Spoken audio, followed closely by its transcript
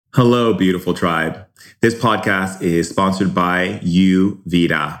Hello, beautiful tribe. This podcast is sponsored by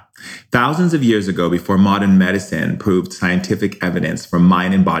Uvita. Thousands of years ago, before modern medicine proved scientific evidence for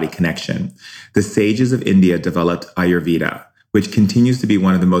mind and body connection, the sages of India developed Ayurveda, which continues to be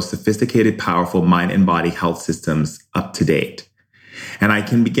one of the most sophisticated, powerful mind and body health systems up to date. And I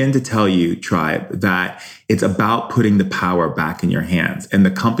can begin to tell you, tribe, that it's about putting the power back in your hands. And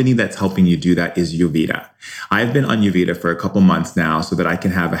the company that's helping you do that is Uvita. I've been on Uvita for a couple months now so that I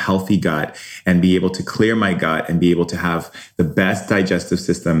can have a healthy gut and be able to clear my gut and be able to have the best digestive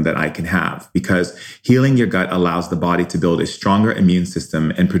system that I can have. Because healing your gut allows the body to build a stronger immune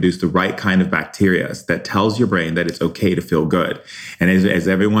system and produce the right kind of bacteria that tells your brain that it's okay to feel good. And as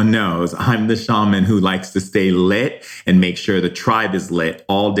everyone knows, I'm the shaman who likes to stay lit and make sure the tribe is lit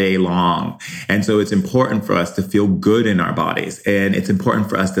all day long. And so it's important for us to feel good in our bodies. And it's important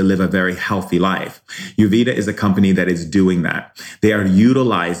for us to live a very healthy life. Uvita is a company that is doing that. They are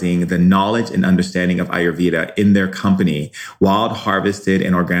utilizing the knowledge and understanding of Ayurveda in their company, wild harvested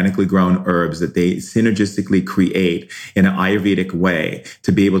and organically grown herbs that they synergistically create in an Ayurvedic way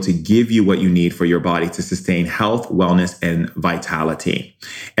to be able to give you what you need for your body to sustain health, wellness, and vitality.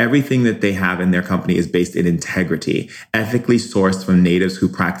 Everything that they have in their company is based in integrity, ethically sourced from natives who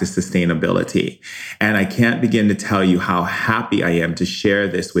practice sustainability. And I can't begin to tell you how happy I am to share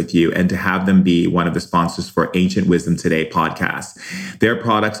this with you and to have them be one of the sponsors for Ancient Wisdom Today podcast. Their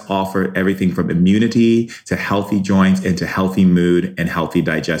products offer everything from immunity to healthy joints and to healthy mood and healthy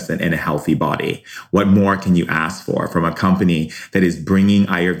digestion and a healthy body. What more can you ask for from a company that is bringing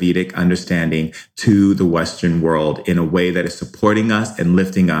Ayurvedic understanding to the Western world in a way that is supporting us and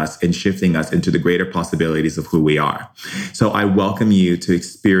lifting us and shifting us into the greater possibilities of who we are? So I welcome you to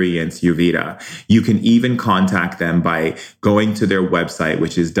experience Uvita. You can even contact them by going to their website,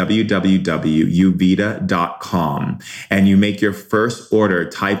 which is www.uvita.com. And you make your first order,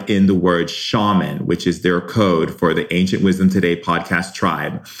 type in the word shaman, which is their code for the Ancient Wisdom Today podcast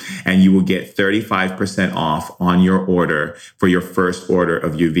tribe. And you will get 35% off on your order for your first order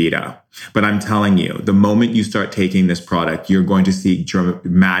of Uvita. But I'm telling you, the moment you start taking this product, you're going to see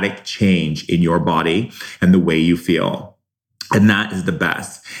dramatic change in your body and the way you feel. And that is the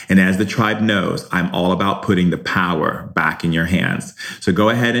best. And as the tribe knows, I'm all about putting the power back in your hands. So go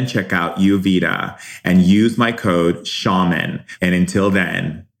ahead and check out Uvita and use my code SHAMAN. And until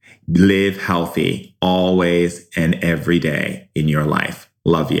then, live healthy always and every day in your life.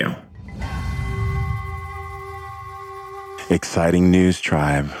 Love you. Exciting news,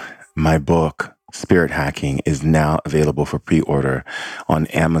 tribe. My book, Spirit Hacking, is now available for pre-order on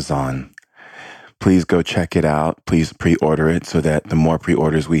Amazon. Please go check it out. Please pre-order it so that the more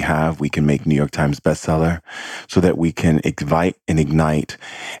pre-orders we have, we can make New York Times bestseller, so that we can invite and ignite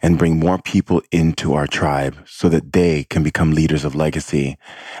and bring more people into our tribe so that they can become leaders of legacy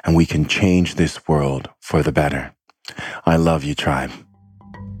and we can change this world for the better. I love you, tribe.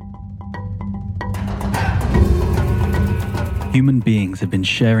 Human beings have been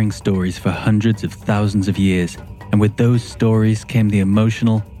sharing stories for hundreds of thousands of years, and with those stories came the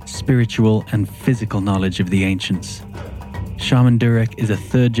emotional, spiritual, and physical knowledge of the ancients. Shaman Durek is a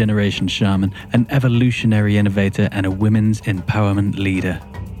third-generation shaman, an evolutionary innovator, and a women's empowerment leader.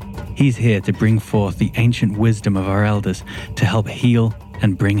 He's here to bring forth the ancient wisdom of our elders to help heal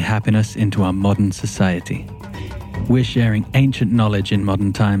and bring happiness into our modern society. We're sharing ancient knowledge in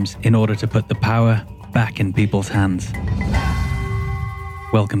modern times in order to put the power back in people's hands.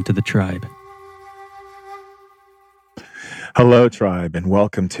 Welcome to the tribe. Hello, tribe, and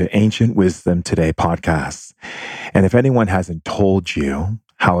welcome to Ancient Wisdom Today podcast. And if anyone hasn't told you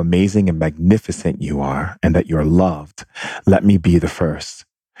how amazing and magnificent you are and that you're loved, let me be the first.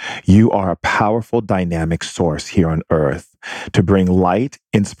 You are a powerful, dynamic source here on earth to bring light,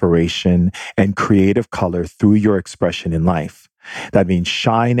 inspiration, and creative color through your expression in life. That means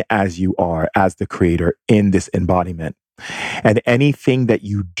shine as you are, as the creator in this embodiment. And anything that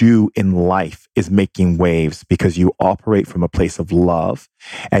you do in life is making waves because you operate from a place of love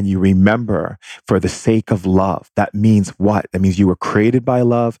and you remember for the sake of love. That means what? That means you were created by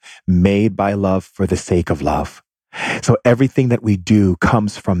love, made by love for the sake of love. So everything that we do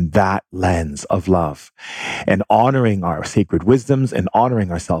comes from that lens of love. And honoring our sacred wisdoms and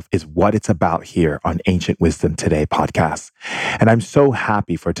honoring ourselves is what it's about here on Ancient Wisdom Today podcast. And I'm so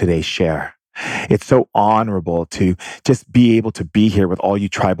happy for today's share. It's so honorable to just be able to be here with all you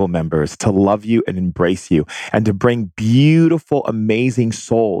tribal members, to love you and embrace you, and to bring beautiful, amazing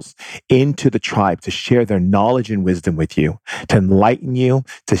souls into the tribe to share their knowledge and wisdom with you, to enlighten you,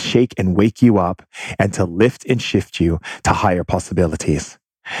 to shake and wake you up, and to lift and shift you to higher possibilities.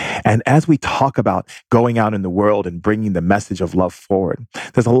 And as we talk about going out in the world and bringing the message of love forward,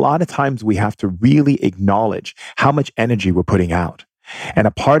 there's a lot of times we have to really acknowledge how much energy we're putting out. And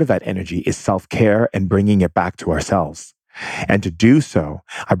a part of that energy is self-care and bringing it back to ourselves. And to do so,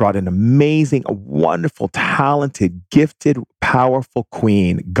 I brought an amazing, a wonderful, talented, gifted, powerful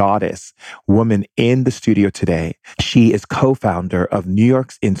queen, goddess, woman in the studio today. She is co-founder of New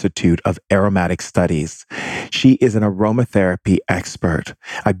York's Institute of Aromatic Studies. She is an aromatherapy expert,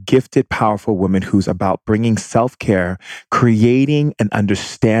 a gifted, powerful woman who's about bringing self-care, creating an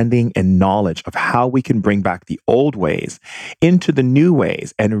understanding and knowledge of how we can bring back the old ways into the new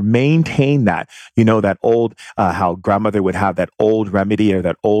ways and maintain that, that old, how grandmother would have that old remedy or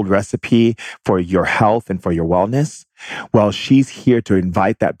that old recipe for your health and for your wellness. Well, she's here to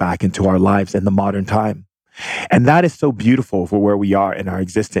invite that back into our lives in the modern time. And that is so beautiful for where we are in our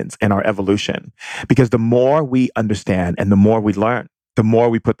existence and our evolution, because the more we understand and the more we learn, the more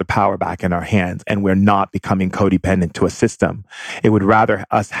we put the power back in our hands and we're not becoming codependent to a system. It would rather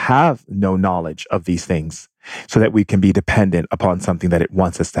us have no knowledge of these things so that we can be dependent upon something that it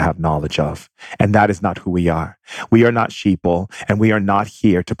wants us to have knowledge of. And that is not who we are. We are not sheeple, and we are not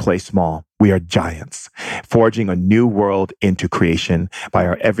here to play small. We are giants, forging a new world into creation by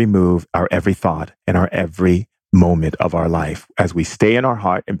our every move, our every thought, and our every moment of our life as we stay in our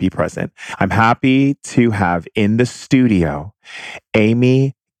heart and be present. I'm happy to have in the studio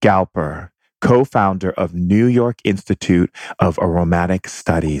Amy Galper, co-founder of New York Institute of Aromatic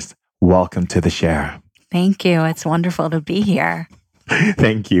Studies. Welcome to the Share. Thank you. It's wonderful to be here.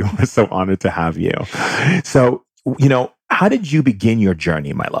 Thank you. I'm so honored to have you. So, how did you begin your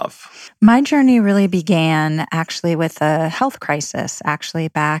journey, my love? My journey really began actually with a health crisis, actually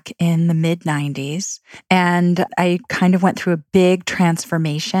back in the mid-90s. And I kind of went through a big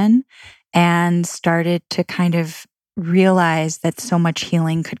transformation and started to kind of realize that so much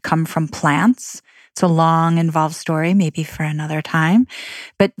healing could come from plants. It's a long, involved story, maybe for another time.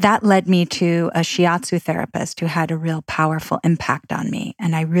 But that led me to a shiatsu therapist who had a real powerful impact on me.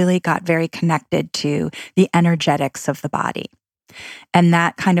 And I really got very connected to the energetics of the body. And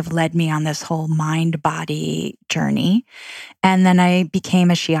that kind of led me on this whole mind-body journey. And then I became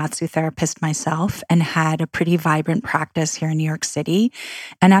a shiatsu therapist myself and had a pretty vibrant practice here in New York City.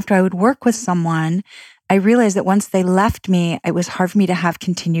 And after I would work with someone, I realized that once they left me, it was hard for me to have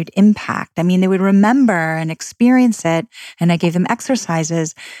continued impact. I mean, they would remember and experience it, and I gave them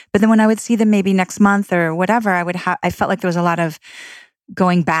exercises. But then when I would see them maybe next month or whatever, I felt like there was a lot of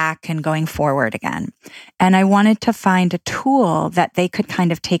going back and going forward again. And I wanted to find a tool that they could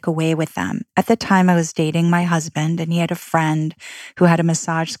kind of take away with them. At the time, I was dating my husband, and he had a friend who had a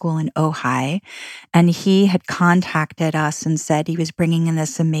massage school in Ojai. And he had contacted us and said he was bringing in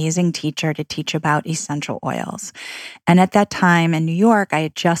this amazing teacher to teach about essential oils. And at that time in New York, I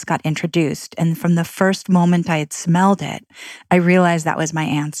had just got introduced. And from the first moment I had smelled it, I realized that was my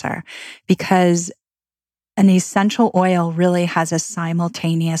answer, because an essential oil really has a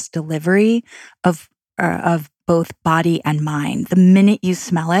simultaneous delivery of both body and mind. The minute you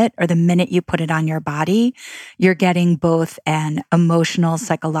smell it or the minute you put it on your body, you're getting both an emotional,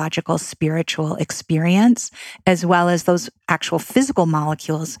 psychological, spiritual experience, as well as those actual physical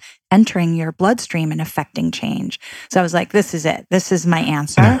molecules entering your bloodstream and affecting change. So I was like, this is it. This is my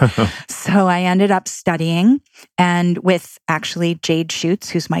answer. So I ended up studying, and with actually Jade Schutz,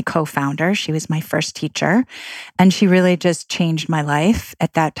 who's my co-founder. She was my first teacher, and she really just changed my life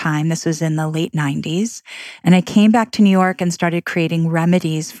at that time. This was in the late 90s. And I came back to New York and started creating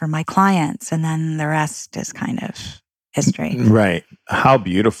remedies for my clients. And then the rest is kind of history. Right. How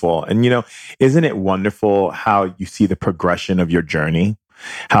beautiful. And, isn't it wonderful how you see the progression of your journey?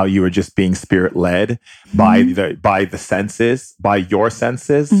 How you were just being spirit led by the senses, by your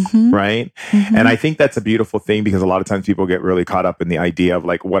senses, right? And I think that's a beautiful thing, because a lot of times people get really caught up in the idea of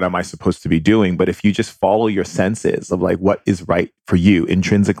like, what am I supposed to be doing? But if you just follow your senses of like what is right for you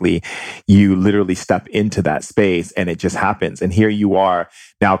intrinsically, you literally step into that space and it just happens. And here you are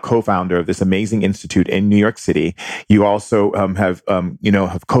now co-founder of this amazing institute in New York City. You also have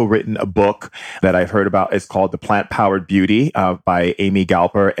co-written a book that I've heard about. It's called The Plant Powered Beauty by Amy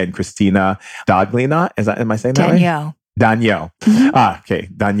Galper and Christina Daglina. Am I saying that right? Danielle. Okay.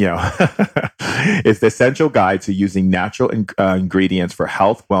 Danielle. It's the essential guide to using natural ingredients for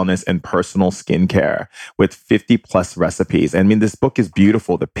health, wellness, and personal skincare with 50 plus recipes. I mean, this book is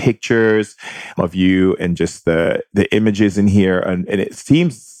beautiful. The pictures of you and just the images in here. And it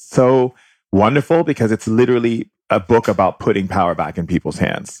seems so wonderful because it's literally a book about putting power back in people's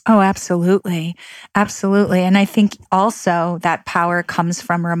hands. Oh, absolutely. Absolutely. And I think also that power comes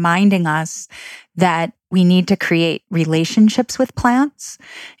from reminding us that we need to create relationships with plants,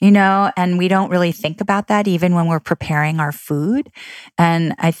 and we don't really think about that even when we're preparing our food.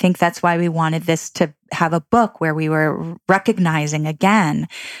 And I think that's why we wanted this to have a book where we were recognizing again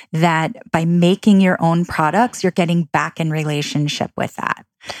that by making your own products, you're getting back in relationship with that.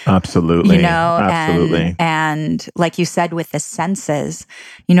 Absolutely. Absolutely. And like you said, with the senses,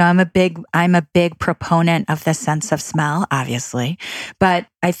 I'm a big proponent of the sense of smell, obviously, but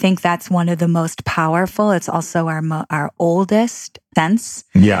I think that's one of the most powerful. It's also our oldest sense.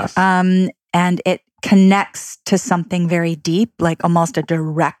 Yes. And it connects to something very deep, like almost a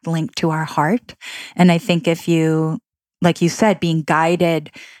direct link to our heart. And I think if you, like you said, being guided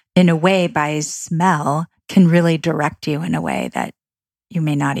in a way by smell can really direct you in a way that you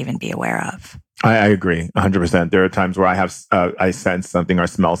may not even be aware of. I agree 100%. There are times where I sense something or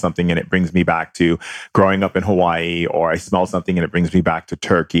smell something and it brings me back to growing up in Hawaii, or I smell something and it brings me back to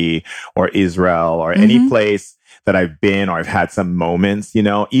Turkey or Israel or any place that I've been, or I've had some moments,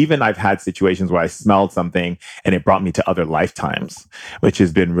 even I've had situations where I smelled something and it brought me to other lifetimes, which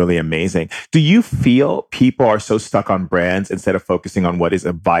has been really amazing. Do you feel people are so stuck on brands instead of focusing on what is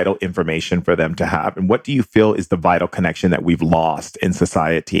a vital information for them to have? And what do you feel is the vital connection that we've lost in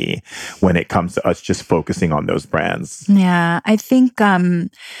society when it comes to us just focusing on those brands? Yeah, I think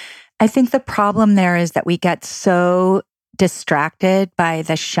the problem there is that we get so distracted by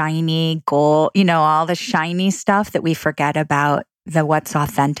the shiny gold, all the shiny stuff that we forget about what's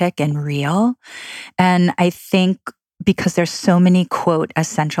authentic and real. And I think because there's so many, quote,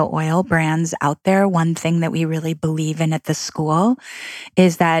 essential oil brands out there, one thing that we really believe in at the school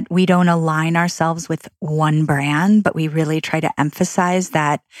is that we don't align ourselves with one brand, but we really try to emphasize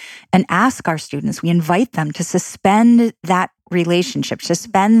that and ask our students, we invite them to suspend that relationship,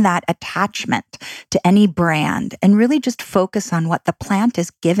 suspend that attachment to any brand and really just focus on what the plant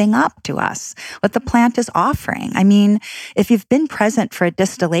is giving up to us, what the plant is offering. I mean, if you've been present for a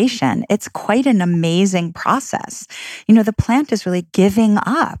distillation, it's quite an amazing process. The plant is really giving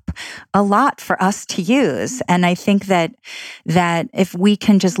up a lot for us to use. And I think that if we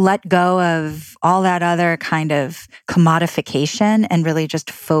can just let go of all that other kind of commodification and really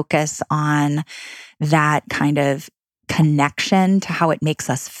just focus on that kind of connection to how it makes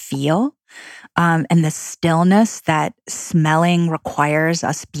us feel, and the stillness that smelling requires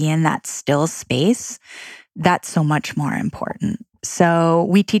us be in that still space, that's so much more important. So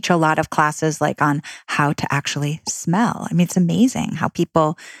we teach a lot of classes like on how to actually smell. I mean, it's amazing how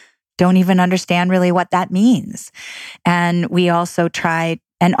people don't even understand really what that means. And we also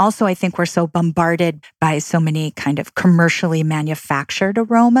I think we're so bombarded by so many kind of commercially manufactured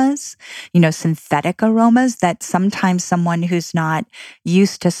aromas, synthetic aromas, that sometimes someone who's not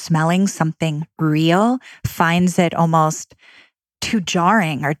used to smelling something real finds it almost too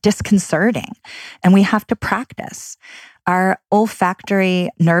jarring or disconcerting. And we have to practice. Our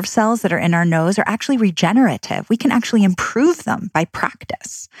olfactory nerve cells that are in our nose are actually regenerative. We can actually improve them by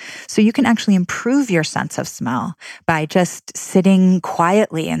practice. So you can actually improve your sense of smell by just sitting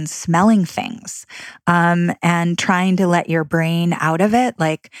quietly and smelling things, and trying to let your brain out of it.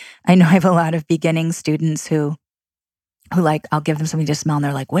 Like, I know I have a lot of beginning students who I'll give them something to smell and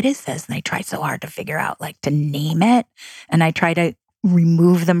they're like, what is this? And they try so hard to figure out to name it. And I try to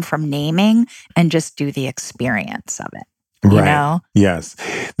remove them from naming and just do the experience of it. Right. Yes.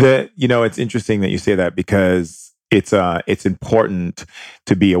 It's interesting that you say that because it's important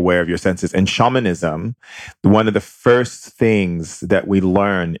to be aware of your senses. In shamanism, one of the first things that we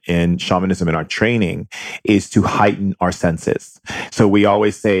learn in shamanism in our training is to heighten our senses. So we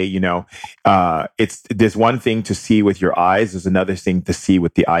always say, there's one thing to see with your eyes, there's another thing to see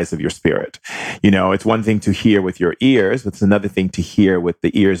with the eyes of your spirit. It's one thing to hear with your ears, but it's another thing to hear with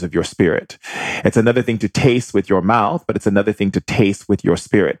the ears of your spirit. It's another thing to taste with your mouth, but it's another thing to taste with your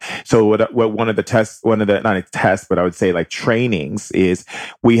spirit. So what one of the tests, not a test, but I would say trainings is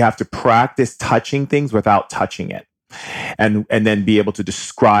we have to practice touching things without touching it. And then be able to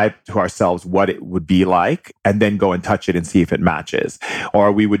describe to ourselves what it would be like, and then go and touch it and see if it matches.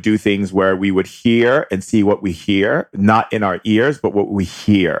 Or we would do things where we would hear and see what we hear, not in our ears, but what we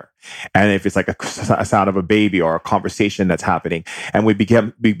hear. And if it's like a sound of a baby or a conversation that's happening, and we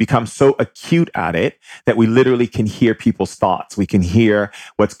become so acute at it that we literally can hear people's thoughts. We can hear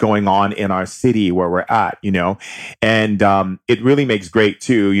what's going on in our city where we're at, and it really makes great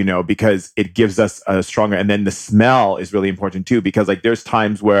too, because it gives us a stronger, and then the smell is really important too, because there's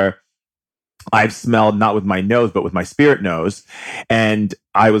times where I've smelled not with my nose, but with my spirit nose. And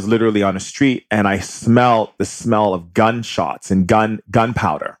I was literally on a street and I smelled the smell of gunshots and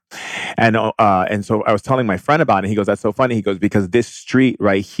gunpowder. And so I was telling my friend about it. He goes, "That's so funny." He goes, "Because this street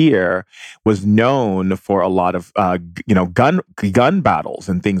right here was known for a lot of gun battles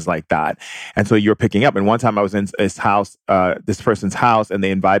and things like that." And so you're picking up. And one time I was in this person's house, and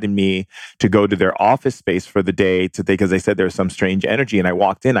they invited me to go to their office space for the day because they said there was some strange energy. And I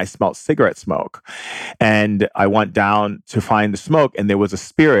walked in, I smelled cigarette smoke, and I went down to find the smoke, and there was a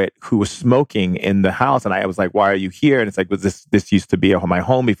spirit who was smoking in the house. And I was like, "Why are you here?" And it's like, this used to be my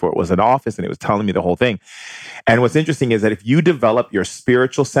home before it was an office, and it was telling me the whole thing. And what's interesting is that if you develop your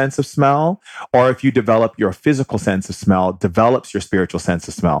spiritual sense of smell, or if you develop your physical sense of smell, develops your spiritual sense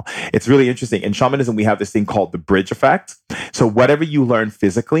of smell. It's really interesting. In shamanism, we have this thing called the bridge effect. So whatever you learn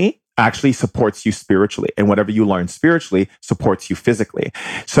physically actually supports you spiritually, and whatever you learn spiritually supports you physically.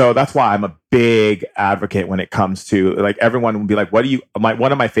 So that's why I'm a big advocate when it comes to, like, everyone will be like,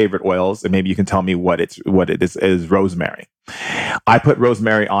 one of my favorite oils, and maybe you can tell me what it is rosemary. I put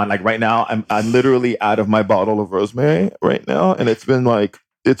rosemary on, like, right now I'm literally out of my bottle of rosemary right now, and it's been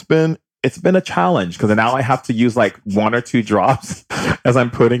a challenge because now I have to use like 1 or 2 drops as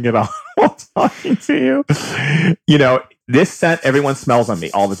I'm putting it on while talking to you. This scent, everyone smells on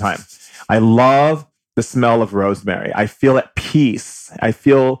me all the time. I love the smell of rosemary. I feel at peace. I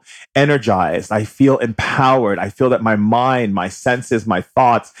feel energized. I feel empowered. I feel that my mind, my senses, my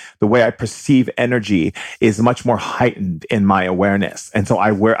thoughts, the way I perceive energy is much more heightened in my awareness. And so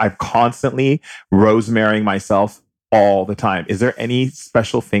I'm constantly rosemarying myself all the time. Is there any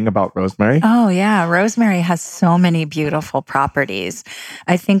special thing about rosemary? Oh, yeah. Rosemary has so many beautiful properties.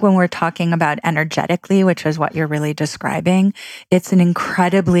 I think when we're talking about energetically, which is what you're really describing, it's an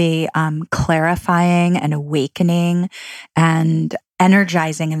incredibly clarifying and awakening and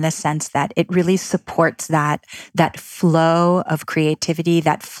energizing in the sense that it really supports that flow of creativity,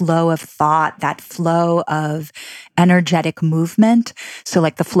 that flow of thought, that flow of energetic movement. So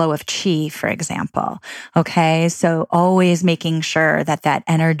like the flow of chi, for example. Okay. So always making sure that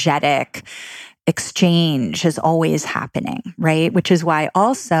energetic exchange is always happening, right? Which is why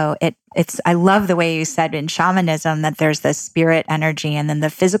also I love the way you said in shamanism that there's the spirit energy and then the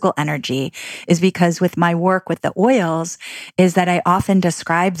physical energy, is because with my work with the oils is that I often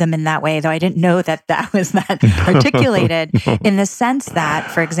describe them in that way, though I didn't know that was that articulated, in the sense that,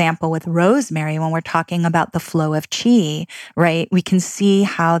 for example, with rosemary, when we're talking about the flow of chi, right, we can see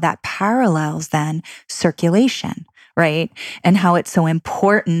how that parallels then circulation. Right? And how it's so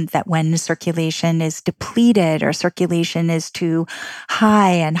important that when circulation is depleted or circulation is too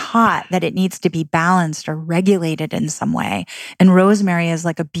high and hot, that it needs to be balanced or regulated in some way. And rosemary is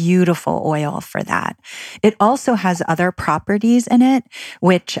like a beautiful oil for that. It also has other properties in it,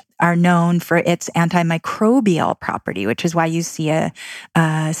 which are known for its antimicrobial property, which is why you see a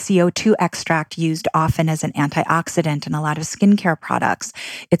CO2 extract used often as an antioxidant in a lot of skincare products.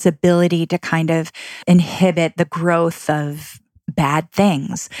 Its ability to kind of inhibit the growth of bad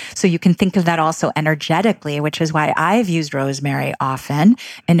things. So you can think of that also energetically, which is why I've used rosemary often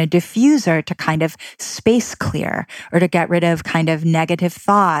in a diffuser to kind of space clear, or to get rid of kind of negative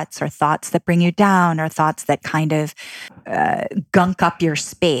thoughts, or thoughts that bring you down, or thoughts that kind of gunk up your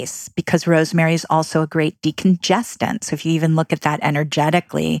space, because rosemary is also a great decongestant. So if you even look at that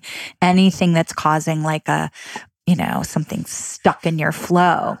energetically, anything that's causing like something stuck in your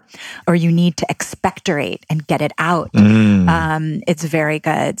flow, or you need to expectorate and get it out. It's very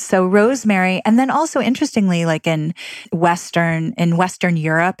good. So rosemary, and then also interestingly, like in Western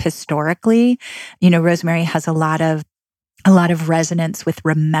Europe historically, rosemary has a lot of resonance with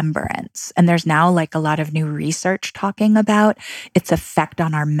remembrance. And there's now like a lot of new research talking about its effect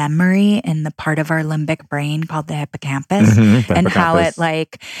on our memory in the part of our limbic brain called the hippocampus, and how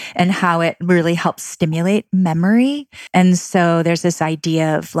it really helps stimulate memory. And so there's this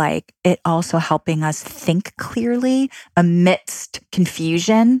idea of like it also helping us think clearly amidst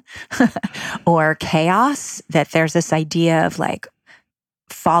confusion or chaos, that there's this idea of like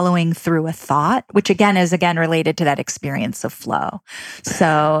following through a thought, which is related to that experience of flow.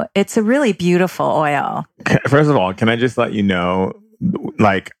 So it's a really beautiful oil. First of all, can I just let you know,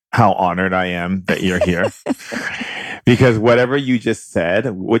 like, how honored I am that you're here? Because whatever you just said,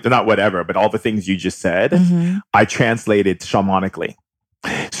 not whatever, but all the things you just said, I translated shamanically.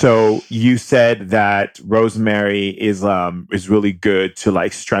 So you said that rosemary is really good to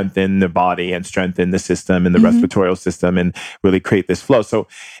like strengthen the body and strengthen the system and the respiratory system and really create this flow. So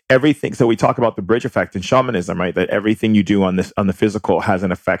everything. So we talk about the bridge effect in shamanism, right? That everything you do on the physical has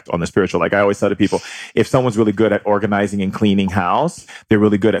an effect on the spiritual. Like I always tell to people, if someone's really good at organizing and cleaning house, they're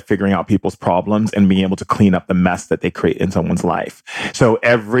really good at figuring out people's problems and being able to clean up the mess that they create in someone's life. So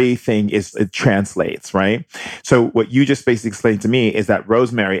everything it translates, right? So what you just basically explained to me is that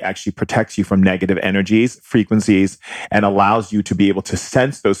rosemary actually protects you from negative energies, frequencies, and allows you to be able to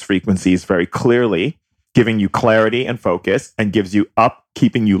sense those frequencies very clearly, giving you clarity and focus, and gives you up,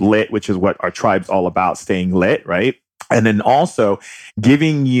 keeping you lit, which is what our tribe's all about, staying lit, right? And then also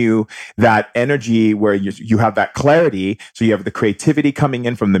giving you that energy where you have that clarity. So you have the creativity coming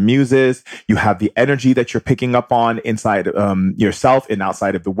in from the muses. You have the energy that you're picking up on inside yourself and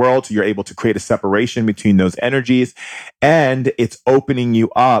outside of the world. So you're able to create a separation between those energies. And it's opening you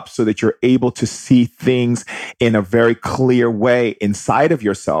up so that you're able to see things in a very clear way inside of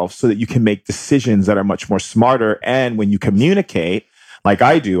yourself so that you can make decisions that are much more smarter. And when you communicate, like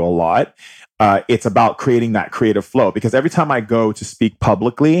I do a lot, it's about creating that creative flow, because every time I go to speak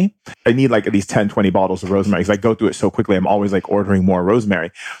publicly, I need like at least 10, 20 bottles of rosemary because I go through it so quickly. I'm always like ordering more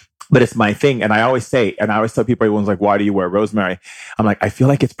rosemary, but it's my thing. And I always say, and I always tell people, everyone's like, why do you wear rosemary? I'm like, I feel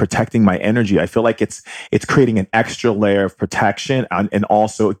like it's protecting my energy. I feel like it's creating an extra layer of protection and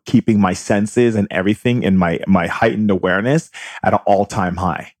also keeping my senses and everything in my heightened awareness at an all-time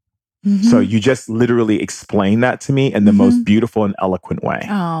high. Mm-hmm. So you just literally explained that to me in the most beautiful and eloquent way.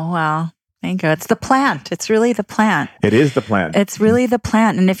 Oh, wow. Thank you. It's the plant. It's really the plant. It is the plant. It's really the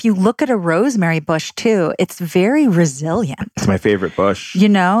plant. And if you look at a rosemary bush too, it's very resilient. It's my favorite bush. You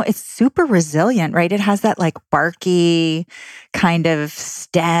know, it's super resilient, right? It has that like barky kind of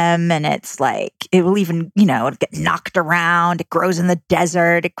stem, and it's like, it will even, it'll get knocked around. It grows in the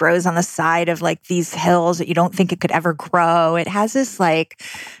desert. It grows on the side of like these hills that you don't think it could ever grow. It has this like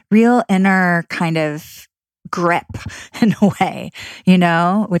real inner kind of grip in a way,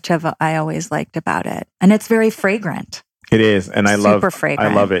 which I always liked about it. And it's very fragrant. It is. And I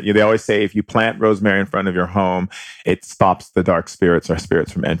love it. They always say if you plant rosemary in front of your home, it stops the dark spirits or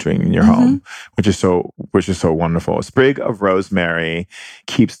spirits from entering in your home, which is so wonderful. A sprig of rosemary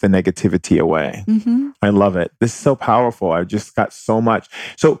keeps the negativity away. I love it. This is so powerful. I just got so much.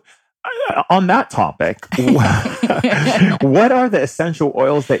 So on that topic, what are the essential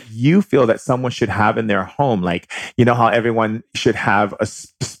oils that you feel that someone should have in their home? Like, how everyone should have a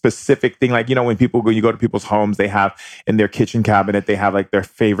specific thing. Like, when you go to people's homes, they have in their kitchen cabinet, they have like their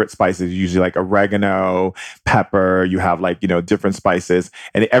favorite spices, usually like oregano, pepper, you have like, different spices,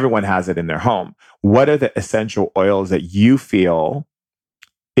 and everyone has it in their home. What are the essential oils that you feel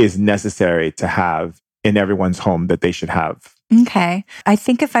is necessary to have in everyone's home that they should have? Okay. I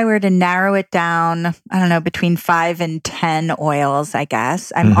think if I were to narrow it down, I don't know, between 5 and 10 oils, I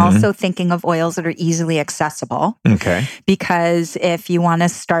guess. I'm also thinking of oils that are easily accessible. Okay. Because if you want to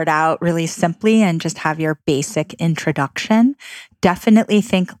start out really simply and just have your basic introduction, definitely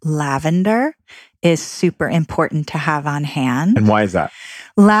think lavender is super important to have on hand. And why is that?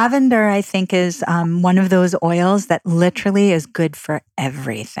 Lavender, I think, is one of those oils that literally is good for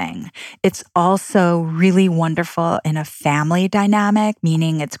everything. It's also really wonderful in a family dynamic,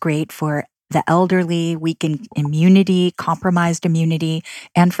 meaning it's great for the elderly, weakened immunity, compromised immunity,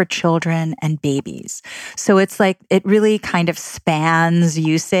 and for children and babies. So it's like, it really kind of spans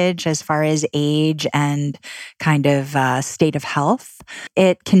usage as far as age and kind of state of health.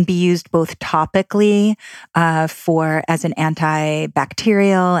 It can be used both topically as an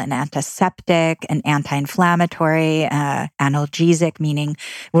antibacterial, an antiseptic, an anti-inflammatory, analgesic, meaning it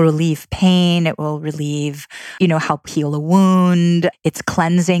will relieve pain. It will relieve, help heal a wound. It's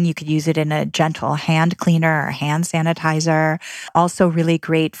cleansing. You could use it in a gentle hand cleaner or hand sanitizer. Also really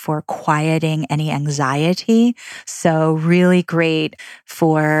great for quieting any anxiety. So really great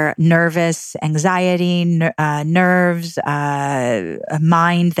for nervous anxiety, nerves, a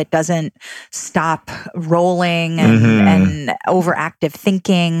mind that doesn't stop rolling and overactive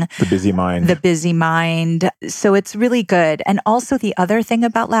thinking. The busy mind. So it's really good. And also the other thing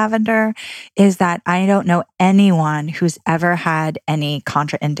about lavender is that I don't know anyone who's ever had any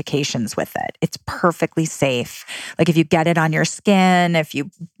contraindications with it. It's perfectly safe. Like if you get it on your skin, if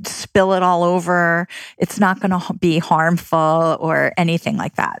you spill it all over, it's not going to be harmful or anything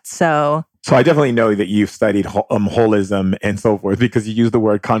like that. So So I definitely know that you've studied holism and so forth, because you use the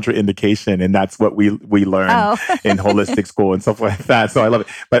word contraindication, and that's what we learn in holistic school and stuff like that. So I love it.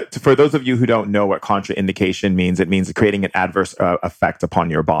 But for those of you who don't know what contraindication means, it means creating an adverse effect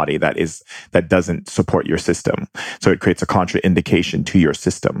upon your body that doesn't support your system. So it creates a contraindication to your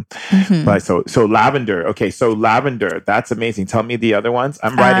system. Mm-hmm. But so lavender. Okay, so lavender. That's amazing. Tell me the other ones.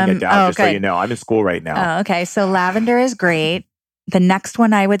 I'm writing it down just so you know. I'm in school right now. Okay, so lavender is great. The next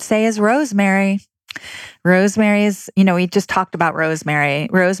one I would say is rosemary. Rosemary is, we just talked about rosemary.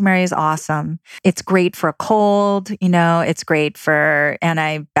 Rosemary is awesome. It's great for a cold, it's great for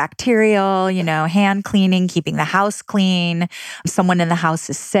antibacterial, hand cleaning, keeping the house clean. If someone in the house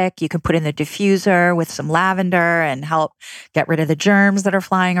is sick, you can put in the diffuser with some lavender and help get rid of the germs that are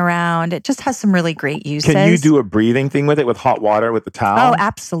flying around. It just has some really great uses. Can you do a breathing thing with it, with hot water, with the towel? Oh,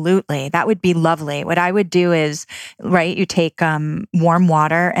 absolutely. That would be lovely. What I would do is, you take warm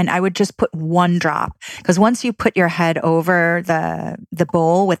water, and I would just put one drop. Because once you put your head over the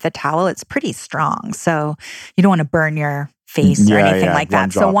bowl with the towel, it's pretty strong. So you don't want to burn your face or anything like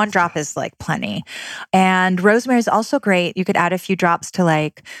that. So one drop is like plenty. And rosemary is also great. You could add a few drops to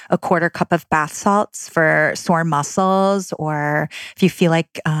like a quarter cup of bath salts for sore muscles, or if you feel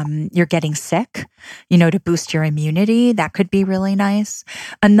like you're getting sick, to boost your immunity. That could be really nice.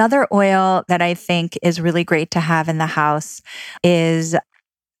 Another oil that I think is really great to have in the house is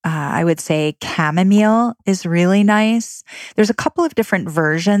I would say chamomile is really nice. There's a couple of different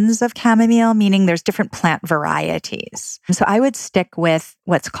versions of chamomile, meaning there's different plant varieties. So I would stick with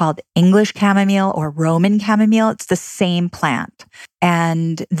what's called English chamomile or Roman chamomile. It's the same plant.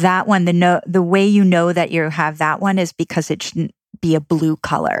 And that one, the way you know that you have that one is because it shouldn't be a blue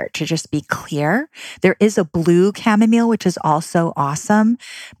color, to just be clear. There is a blue chamomile, which is also awesome,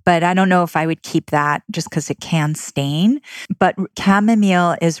 but I don't know if I would keep that just because it can stain. But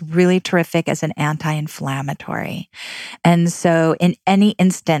chamomile is really terrific as an anti-inflammatory. And so in any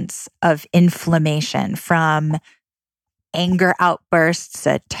instance of inflammation, from anger outbursts,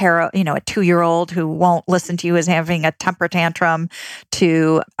 a 2-year-old who won't listen to you is having a temper tantrum,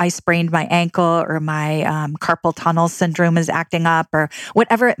 to I sprained my ankle, or my carpal tunnel syndrome is acting up, or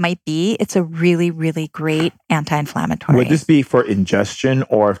whatever it might be, it's a really, really great anti-inflammatory. Would this be for ingestion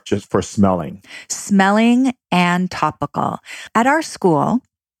or just for smelling? Smelling and topical. At our school,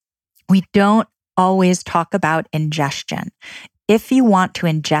 we don't always talk about ingestion. If you want to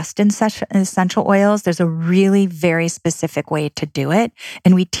ingest essential oils, there's a really very specific way to do it.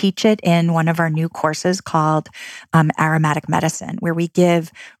 And we teach it in one of our new courses called Aromatic Medicine, where we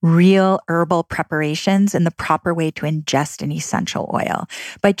give real herbal preparations and the proper way to ingest an essential oil.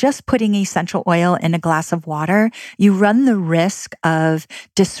 By just putting essential oil in a glass of water, you run the risk of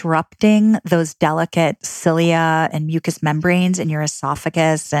disrupting those delicate cilia and mucous membranes in your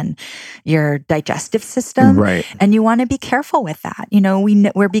esophagus and your digestive system. Right. And you want to be careful with that.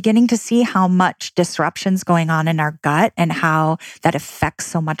 We're beginning to see how much disruption's going on in our gut and how that affects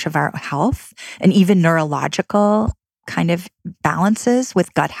so much of our health, and even neurological kind of balances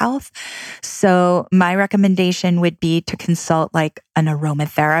with gut health. So my recommendation would be to consult like an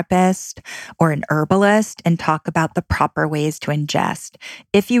aromatherapist or an herbalist and talk about the proper ways to ingest.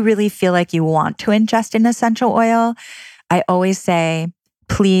 If you really feel like you want to ingest an essential oil, I always say,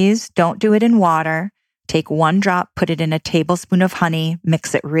 please don't do it in water. Take one drop, put it in a tablespoon of honey,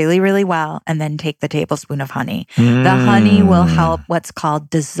 mix it really, really well, and then take the tablespoon of honey. The honey will help what's called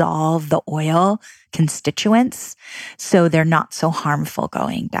dissolve the oil constituents, so they're not so harmful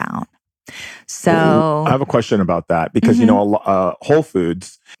going down. So I have a question about that, because Whole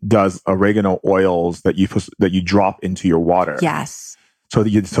Foods does oregano oils that you drop into your water. Yes.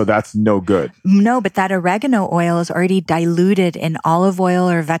 So that's no good. No, but that oregano oil is already diluted in olive oil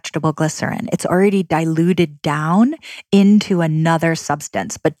or vegetable glycerin. It's already diluted down into another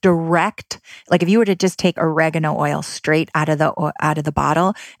substance. But like if you were to just take oregano oil straight out of the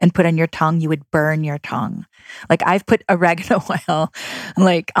bottle and put on your tongue, you would burn your tongue. Like I've put oregano oil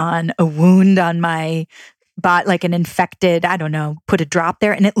like on a wound on my bought like an infected, put a drop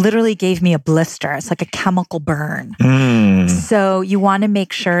there, and it literally gave me a blister. It's like a chemical burn. So you want to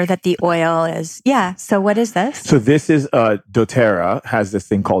make sure that the oil is, So what is this? So this is doTERRA has this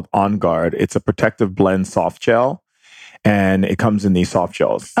thing called On Guard. It's a protective blend soft gel, and it comes in these soft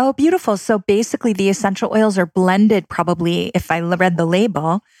gels. Oh, beautiful. So basically the essential oils are blended, probably, if I read the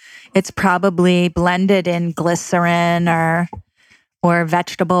label, it's probably blended in glycerin or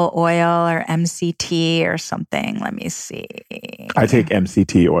vegetable oil or MCT or something. Let me see. I take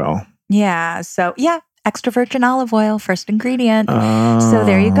MCT oil. Yeah. So extra virgin olive oil, first ingredient. So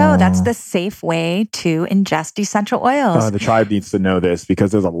there you go. That's the safe way to ingest essential oils. The tribe needs to know this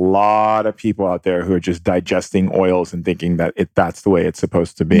because there's a lot of people out there who are just digesting oils and thinking that that's the way it's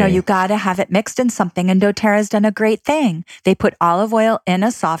supposed to be. No, you got to have it mixed in something. And doTERRA's done a great thing. They put olive oil in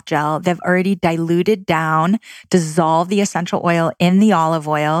a soft gel. They've already diluted down, dissolved the essential oil in the olive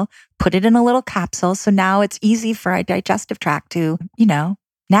oil, put it in a little capsule. So now it's easy for our digestive tract to,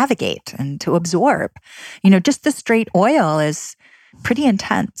 navigate and to absorb. Just the straight oil is pretty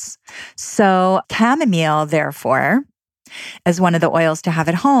intense. So chamomile, therefore, is one of the oils to have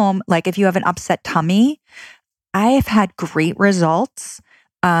at home. Like if you have an upset tummy, I've had great results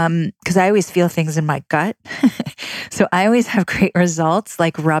because I always feel things in my gut. So I always have great results,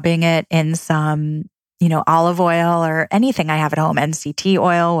 like rubbing it in some olive oil or anything I have at home, NCT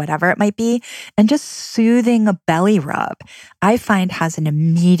oil, whatever it might be, and just soothing a belly rub, I find has an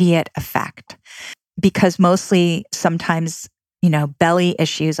immediate effect because mostly sometimes, belly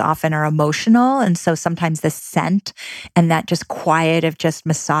issues often are emotional. And so sometimes the scent and that just quiet of just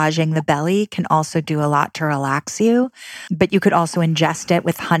massaging the belly can also do a lot to relax you. But you could also ingest it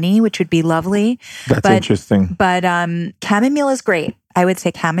with honey, which would be lovely. That's interesting. But chamomile is great. I would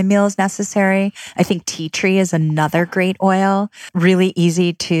say chamomile is necessary. I think tea tree is another great oil, really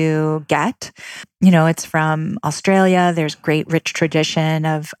easy to get. It's from Australia. There's great rich tradition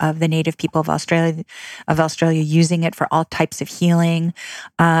of the native people of Australia using it for all types of healing.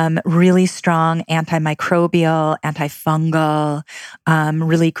 Really strong antimicrobial, antifungal,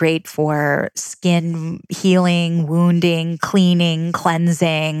 really great for skin healing, wounding, cleaning,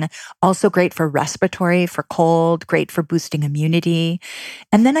 cleansing. Also great for respiratory, for cold, great for boosting immunity.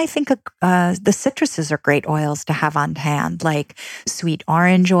 And then I think the citruses are great oils to have on hand, like sweet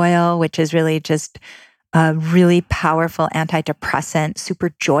orange oil, which is really just a really powerful antidepressant,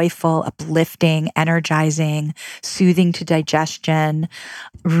 super joyful, uplifting, energizing, soothing to digestion,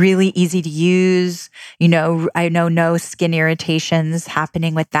 really easy to use. I know no skin irritations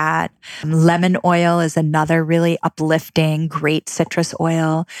happening with that. Lemon oil is another really uplifting, great citrus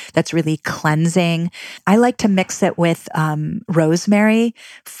oil that's really cleansing. I like to mix it with rosemary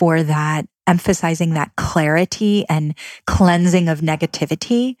for that, emphasizing that clarity and cleansing of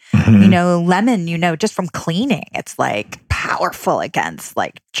negativity. Mm-hmm. Lemon, just from cleaning, it's like powerful against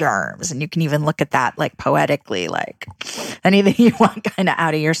like germs. And you can even look at that like poetically, like anything you want kind of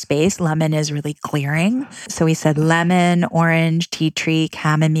out of your space. Lemon is really clearing. So we said lemon, orange, tea tree,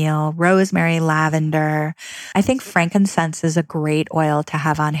 chamomile, rosemary, lavender. I think frankincense is a great oil to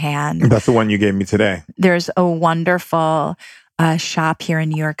have on hand. That's the one you gave me today. There's a wonderful shop here in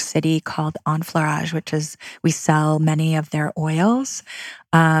New York City called Enfleurage, we sell many of their oils.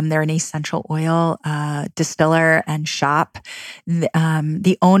 They're an essential oil distiller and shop.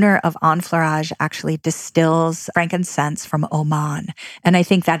 The owner of Enfleurage actually distills frankincense from Oman. And I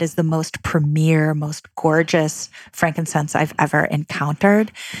think that is the most premier, most gorgeous frankincense I've ever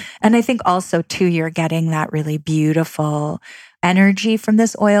encountered. And I think also, too, you're getting that really beautiful energy from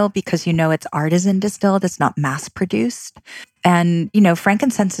this oil because it's artisan distilled, it's not mass produced. And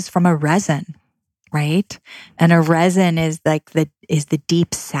frankincense is from a resin, right? And a resin is like the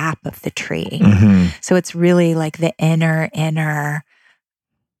deep sap of the tree. Mm-hmm. So it's really like the inner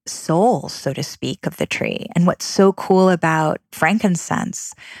soul, so to speak, of the tree. And what's so cool about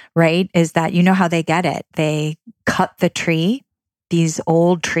frankincense, right, is that how they get it. They cut the tree, these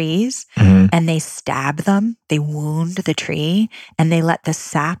old trees, mm-hmm. and they stab them, they wound the tree, and they let the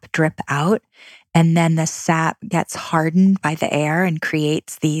sap drip out. And then the sap gets hardened by the air and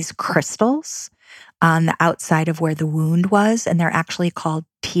creates these crystals on the outside of where the wound was. And they're actually called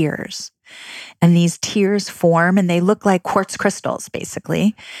tears. And these tears form and they look like quartz crystals,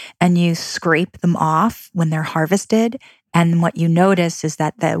 basically. And you scrape them off when they're harvested. And what you notice is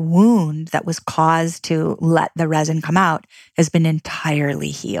that the wound that was caused to let the resin come out has been entirely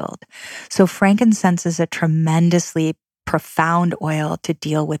healed. So frankincense is a tremendously profound oil to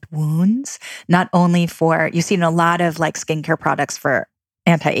deal with wounds, not only for, you see in a lot of like skincare products for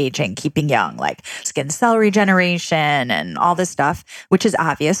anti-aging, keeping young, like skin cell regeneration and all this stuff, which is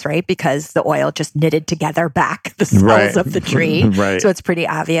obvious, right? Because the oil just knitted together back the cells of the tree. Right. So it's pretty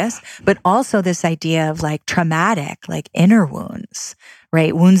obvious. But also this idea of like traumatic, like inner wounds,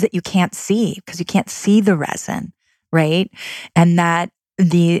 right? Wounds that you can't see because you can't see the resin, right? And and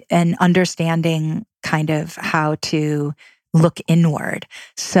understanding kind of how to look inward.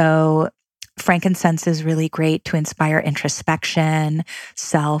 So frankincense is really great to inspire introspection,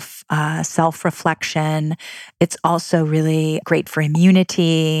 self-reflection. It's also really great for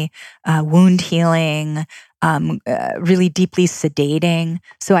immunity, wound healing, really deeply sedating.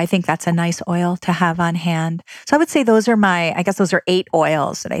 So I think that's a nice oil to have on hand. So I would say those are those are 8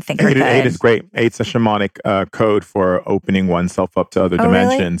 oils that I think are good. 8 is great. 8's a shamanic code for opening oneself up to other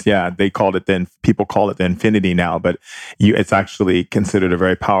dimensions. Really? Yeah, people call it the infinity now, but it's actually considered a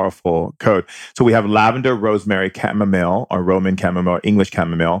very powerful code. So we have lavender, rosemary, chamomile, or Roman chamomile, English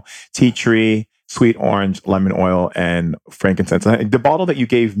chamomile, tea tree, sweet orange, lemon oil, and frankincense. The bottle that you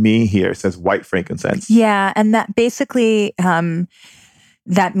gave me here says white frankincense. Yeah, and that basically,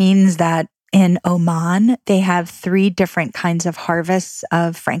 that means that in Oman, they have 3 different kinds of harvests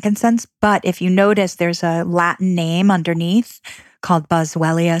of frankincense. But if you notice, there's a Latin name underneath called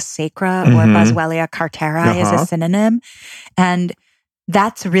Boswellia sacra or Boswellia cartera is a synonym. And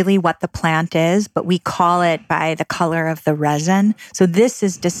that's really what the plant is, but we call it by the color of the resin. So this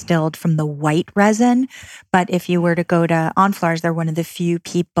is distilled from the white resin. But if you were to go to Enflars, they're one of the few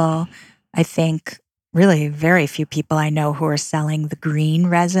people, I think, really very few people I know who are selling the green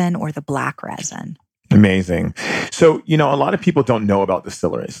resin or the black resin. Amazing. So, a lot of people don't know about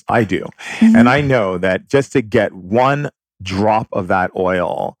distilleries. I do. And I know that just to get one drop of that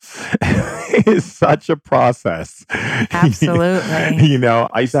oil is such a process. Absolutely.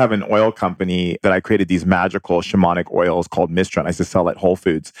 I used to have an oil company that I created these magical shamanic oils called Mistron. I used to sell at Whole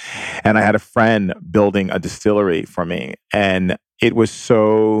Foods. And I had a friend building a distillery for me. And it was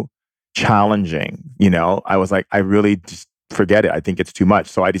so challenging. I was like, I really just forget it. I think it's too much.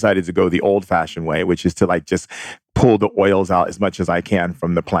 So I decided to go the old fashioned way, which is to just pull the oils out as much as I can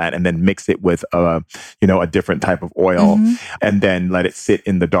from the plant and then mix it with a different type of oil and then let it sit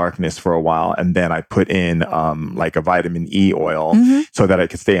in the darkness for a while. And then I put in a vitamin E oil so that it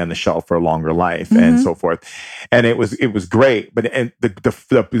could stay on the shelf for a longer life and so forth. And it was great. But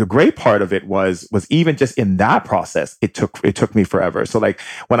the great part of it was even just in that process, it took me forever. So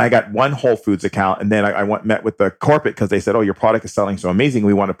when I got one Whole Foods account and then I met with the corporate because they said, oh, your product is selling so amazing.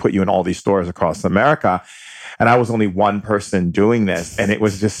 We want to put you in all these stores across America. And I was only one person doing this. And it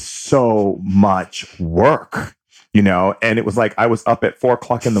was just so much work, and it was like I was up at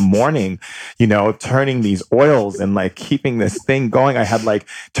 4:00 in the morning, turning these oils and keeping this thing going. I had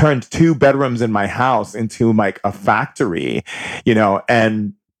turned 2 bedrooms in my house into a factory,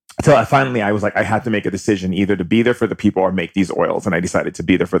 and so I was like, I had to make a decision either to be there for the people or make these oils. And I decided to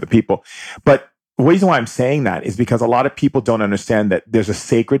be there for the people. But the reason why I'm saying that is because a lot of people don't understand that there's a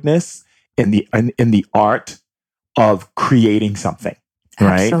sacredness in the art of creating something,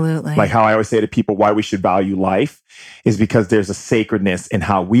 right? Absolutely. Like how I always say to people, why we should value life is because there's a sacredness in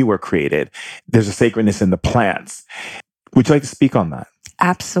how we were created. There's a sacredness in the plants. Would you like to speak on that?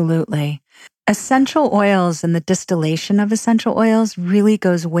 Absolutely. Essential oils and the distillation of essential oils really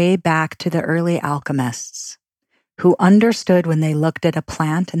goes way back to the early alchemists who understood when they looked at a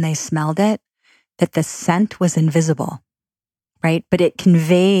plant and they smelled it, that the scent was invisible, right? But it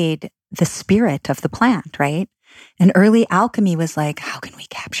conveyed the spirit of the plant, right? And early alchemy was like, how can we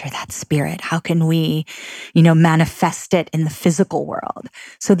capture that spirit? How can we, manifest it in the physical world?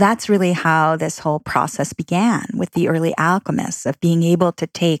 So that's really how this whole process began with the early alchemists of being able to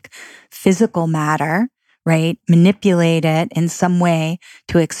take physical matter, right? Manipulate it in some way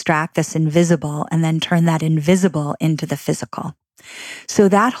to extract this invisible and then turn that invisible into the physical. So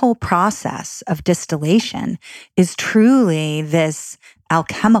that whole process of distillation is truly this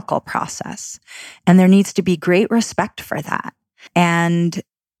alchemical process. And there needs to be great respect for that. And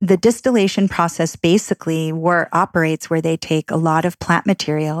the distillation process basically operates where they take a lot of plant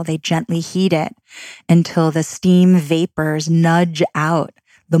material, they gently heat it until the steam vapors nudge out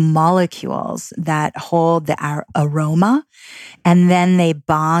the molecules that hold the aroma, and then they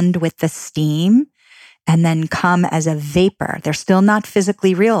bond with the steam and then come as a vapor. They're still not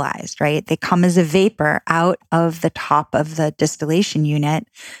physically realized, right? They come as a vapor out of the top of the distillation unit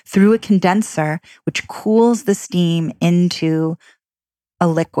through a condenser, which cools the steam into a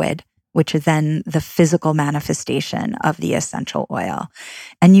liquid, which is then the physical manifestation of the essential oil.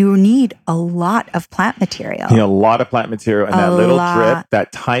 And you need a lot of plant material. A lot of plant material. And that little drip,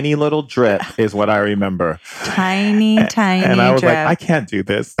 that tiny little drip is what I remember. Tiny drip. And I was like, I can't do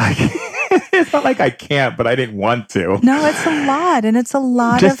this. It's not like I can't, but I didn't want to. No, it's a lot. And it's a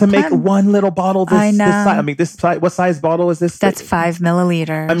lot just to make one little bottle this size. I mean, this size, what size bottle is this? That's 5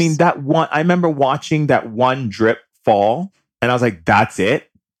 milliliters. I mean, I remember watching that one drip fall. And I was like, that's it.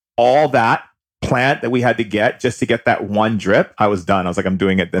 All that plant that we had to get just to get that one drip, I was done. I was like, I'm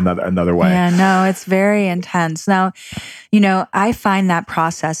doing it another way. Yeah, no, it's very intense. Now, I find that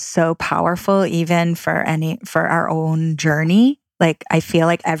process so powerful, even for our own journey. Like, I feel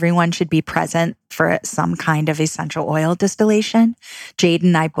like everyone should be present for some kind of essential oil distillation. Jade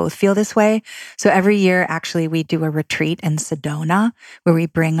and I both feel this way. So every year, actually, we do a retreat in Sedona where we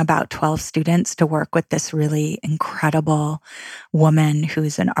bring about 12 students to work with this really incredible woman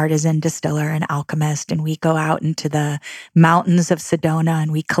who's an artisan distiller and alchemist. And we go out into the mountains of Sedona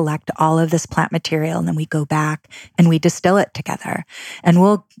and we collect all of this plant material, and then we go back and we distill it together. And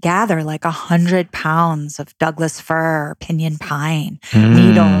we'll gather like 100 pounds of Douglas fir or pinyon pine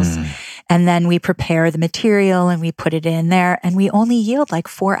needles. And then we prepare the material and we put it in there, and we only yield like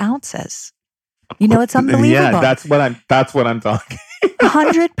 4 ounces. You know, it's unbelievable. Yeah, that's what I'm talking.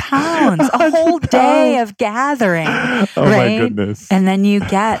 100 pounds, a whole day of gathering. Oh right? my goodness. And then you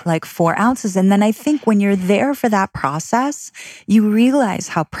get like 4 ounces. And then I think when you're there for that process, you realize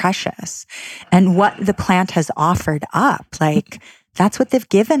how precious and what the plant has offered up. Like, that's what they've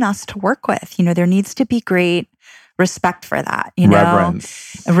given us to work with. You know, there needs to be great respect for that, you know,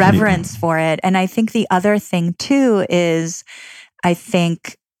 reverence for it. And I think the other thing too is, I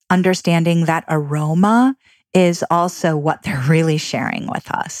think understanding that aroma is also what they're really sharing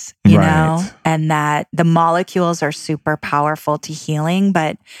with us, you know, and that the molecules are super powerful to healing,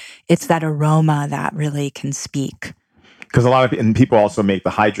 but it's that aroma that really can speak. Because a lot of people also make the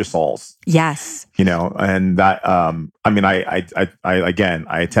hydrosols. Yes. You know, and that, I mean, I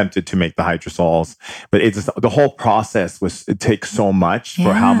attempted to make the hydrosols, but it's just, the whole process it takes so much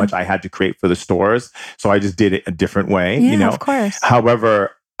for how much I had to create for the stores. So I just did it a different way, you know. Of course.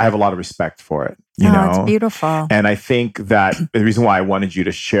 However, I have a lot of respect for it. You know, it's beautiful. And I think that the reason why I wanted you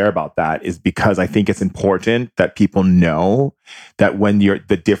to share about that is because I think it's important that people know that when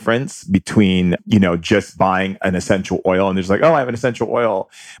the difference between, you know, just buying an essential oil and there's like, oh, I have an essential oil,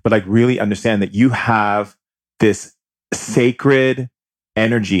 but like really understand that you have this sacred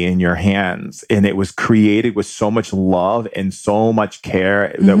energy in your hands, and it was created with so much love and so much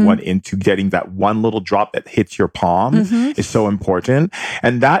care that went into getting that one little drop that hits your palm is so important.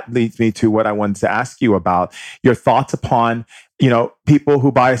 And that leads me to what I wanted to ask you about your thoughts upon, you know, people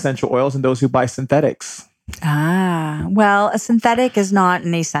who buy essential oils and those who buy synthetics. Well, a synthetic is not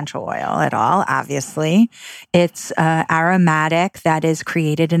an essential oil at all, obviously. It's aromatic that is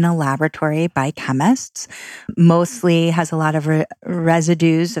created in a laboratory by chemists, mostly has a lot of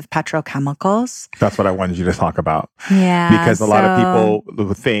residues of petrochemicals. That's what I wanted you to talk about. Yeah. Because a lot of people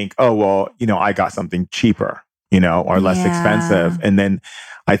will think, oh, well, you know, I got something cheaper, you know, or less expensive. And then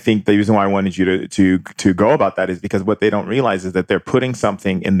I think the reason why I wanted you to go about that is because what they don't realize is that they're putting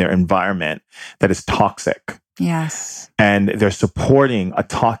something in their environment that is toxic. Yes. And they're supporting a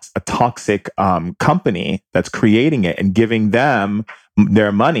toxic company that's creating it and giving them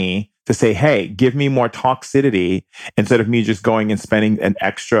their money to say, hey, give me more toxicity instead of me just going and spending an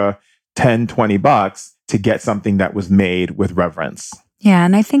extra $10-$20 to get something that was made with reverence. Yeah.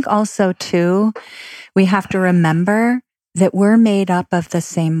 And I think also too, we have to remember that we're made up of the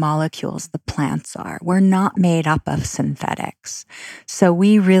same molecules the plants are. We're not made up of synthetics. So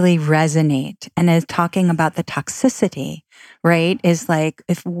we really resonate. And as talking about the toxicity, right, is like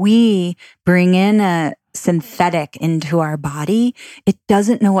if we bring in a synthetic into our body, it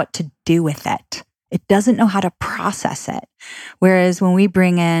doesn't know what to do with it. It doesn't know how to process it. Whereas when we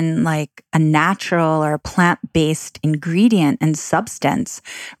bring in like a natural or plant-based ingredient and substance,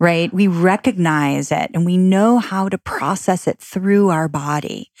 right, we recognize it and we know how to process it through our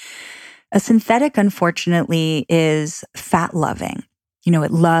body. A synthetic, unfortunately, is fat-loving. You know,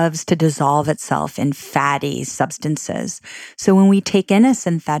 it loves to dissolve itself in fatty substances. So when we take in a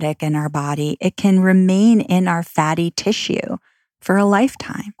synthetic in our body, it can remain in our fatty tissue for a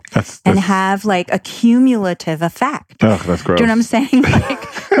lifetime and have like a cumulative effect. Oh, that's gross. Do you know what I'm saying?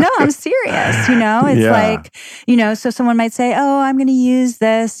 Like, no, I'm serious. You know, it's like, you know, so someone might say, oh, I'm going to use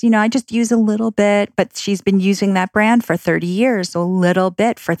this. You know, I just use a little bit, but she's been using that brand for 30 years. So a little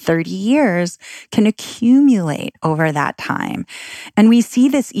bit for 30 years can accumulate over that time. And we see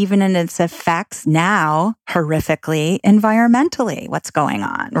this even in its effects now, horrifically, environmentally, what's going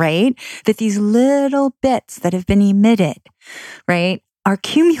on, right? That these little bits that have been emitted, right, are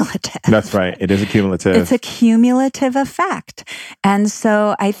cumulative. That's right. It is a cumulative. It's a cumulative effect. And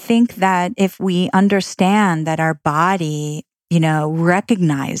so I think that if we understand that our body, you know,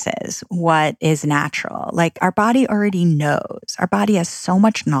 recognizes what is natural, like our body already knows, our body has so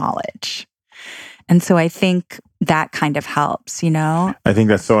much knowledge. And so I think that kind of helps, you know? I think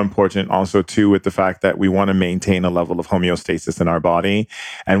that's so important also too, with the fact that we want to maintain a level of homeostasis in our body.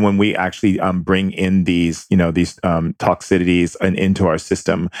 And when we actually bring in these toxicities and into our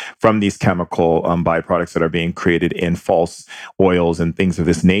system from these chemical byproducts that are being created in false oils and things of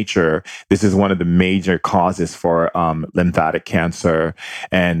this nature, this is one of the major causes for lymphatic cancer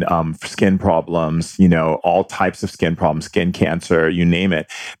and skin problems, all types of skin problems, skin cancer, you name it,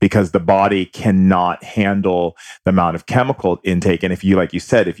 because the body cannot handle the amount of chemical intake. And if you, like you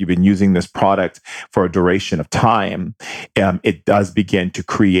said, if you've been using this product for a duration of time, it does begin to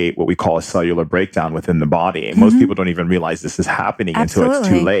create what we call a cellular breakdown within the body. And most people don't even realize this is happening until it's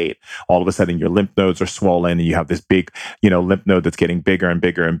too late. All of a sudden, your lymph nodes are swollen and you have this big, lymph node that's getting bigger and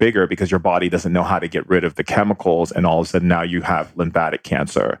bigger and bigger because your body doesn't know how to get rid of the chemicals. And all of a sudden now you have lymphatic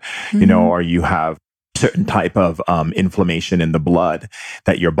cancer, or you have certain type of inflammation in the blood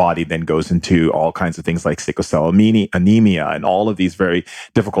that your body then goes into all kinds of things like sickle cell anemia and all of these very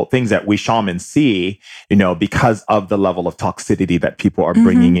difficult things that we shamans see, because of the level of toxicity that people are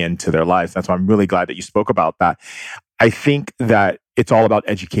bringing into their lives. That's why I'm really glad that you spoke about that. I think that it's all about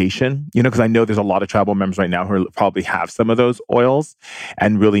education, because I know there's a lot of tribal members right now who probably have some of those oils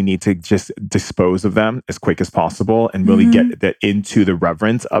and really need to just dispose of them as quick as possible and really get into the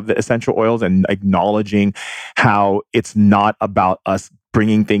reverence of the essential oils and acknowledging how it's not about us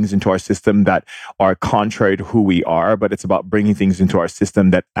bringing things into our system that are contrary to who we are, but it's about bringing things into our system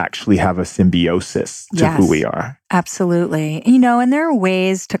that actually have a symbiosis to who we are. Absolutely. And there are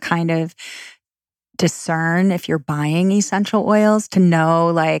ways to kind of discern if you're buying essential oils to know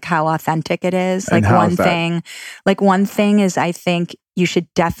like how authentic it is. Like one thing is, I think you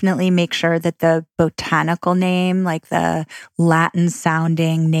should definitely make sure that the botanical name, like the Latin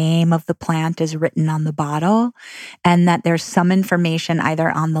sounding name of the plant, is written on the bottle, and that there's some information either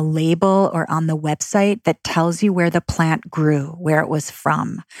on the label or on the website that tells you where the plant grew, where it was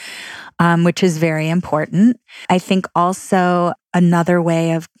from, which is very important. I think also another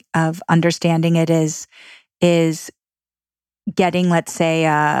way of understanding it is getting, let's say,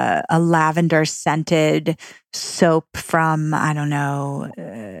 a lavender scented soap from, I don't know,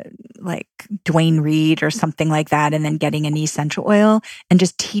 like Duane Reade or something like that, and then getting an essential oil and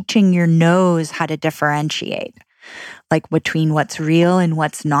just teaching your nose how to differentiate, like between what's real and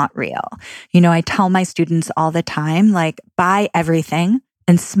what's not real. I tell my students all the time, like, buy everything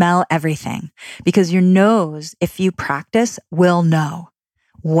and smell everything, because your nose, if you practice, will know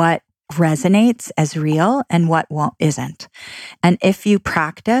what resonates as real and what isn't. And if you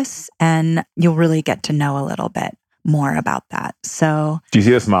practice, and you'll really get to know a little bit more about that. So, do you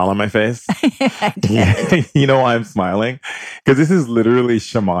see the smile on my face? I did. You know why I'm smiling? Because this is literally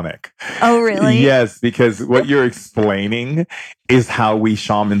shamanic. Oh, really? Yes, because what you're explaining is how we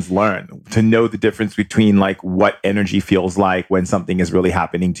shamans learn to know the difference between like what energy feels like when something is really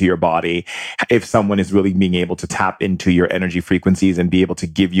happening to your body. If someone is really being able to tap into your energy frequencies and be able to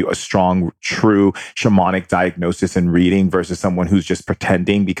give you a strong, true shamanic diagnosis and reading versus someone who's just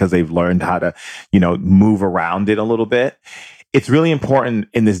pretending because they've learned how to, move around it a little bit. It's really important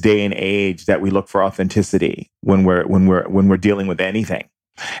in this day and age that we look for authenticity when we're dealing with anything.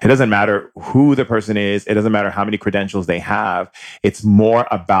 It doesn't matter who the person is. It doesn't matter how many credentials they have. It's more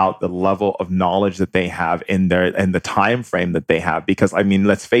about the level of knowledge that they have in the time frame that they have. Because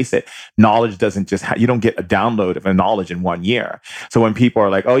let's face it, knowledge doesn't just you don't get a download of a knowledge in 1 year. So when people are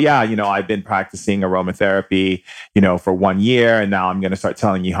like, oh yeah, I've been practicing aromatherapy, for 1 year, and now I'm going to start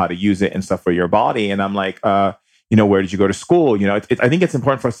telling you how to use it and stuff for your body. And I'm like, where did you go to school? I think it's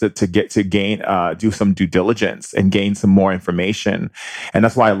important for us to gain, do some due diligence and gain some more information. And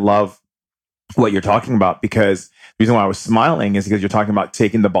that's why I love what you're talking about, because the reason why I was smiling is because you're talking about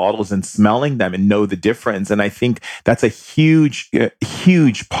taking the bottles and smelling them and know the difference. And I think that's a huge,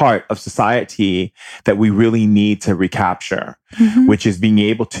 huge part of society that we really need to recapture, which is being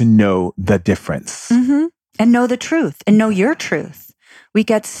able to know the difference. And know the truth and know your truth. We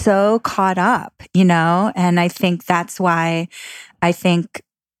get so caught up, and I think that's why I think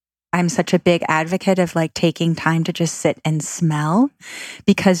I'm such a big advocate of like taking time to just sit and smell,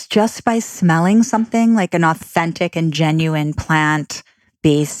 because just by smelling something like an authentic and genuine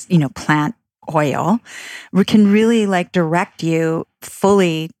plant-based, plant oil, we can really like direct you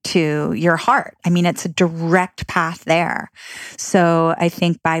fully to your heart. It's a direct path there. So I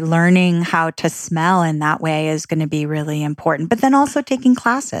think by learning how to smell in that way is going to be really important. But then also taking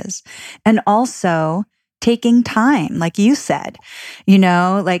classes and also taking time, like you said,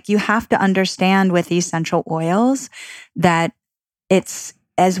 like you have to understand with essential oils that it's,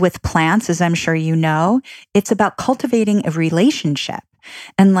 as with plants, as I'm sure it's about cultivating a relationship.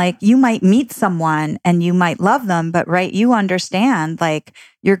 And like, you might meet someone and you might love them, but right, you understand like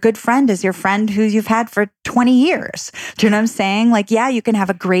your good friend is your friend who you've had for 20 years. Do you know what I'm saying? Like, yeah, you can have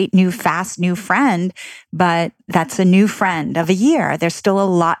a great new, fast new friend, but that's a new friend of a year. There's still a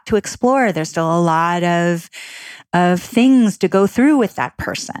lot to explore. There's still a lot of things to go through with that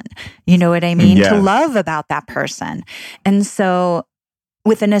person. You know what I mean? Yes. To love about that person. And so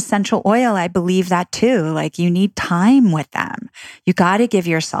with an essential oil, I believe that too. Like, you need time with them. You got to give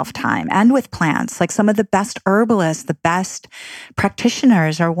yourself time. And with plants, like some of the best herbalists, the best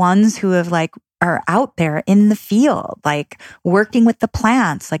practitioners are ones who have are out there in the field, like working with the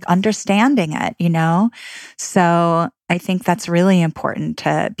plants, like understanding it, you know? So I think that's really important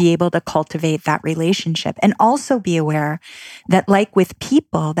to be able to cultivate that relationship and also be aware that like with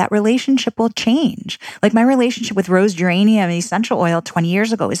people, that relationship will change. Like my relationship with rose geranium essential oil 20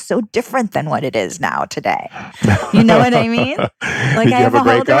 years ago is so different than what it is now today. You know what I mean? Like Did you ever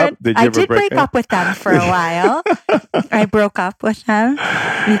break up? I did break up with them for a while. I broke up with them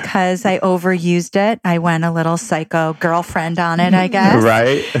because I overused it. I went a little psycho girlfriend on it, I guess.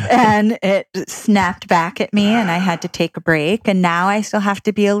 Right. And it snapped back at me and I had to take a break. And now I still have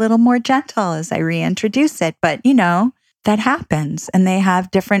to be a little more gentle as I reintroduce it. But, you know, that happens and they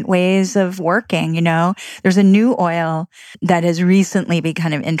have different ways of working. You know, there's a new oil that has recently been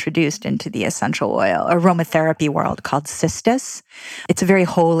kind of introduced into the essential oil aromatherapy world called Cistus. It's a very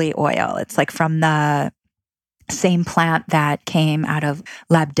holy oil. It's like from the same plant that came out of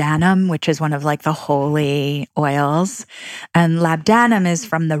labdanum, which is one of like the holy oils. And labdanum is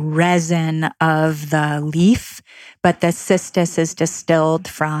from the resin of the leaf, but the cistus is distilled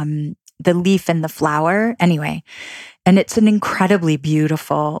from the leaf and the flower. Anyway, and it's an incredibly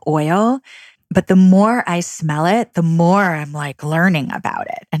beautiful oil. But the more I smell it, the more I'm like learning about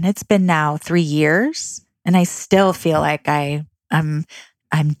it. And it's been now 3 years and I still feel like I'm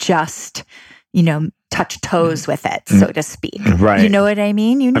just, you know, touch toes with it, so to speak. Right. You know what I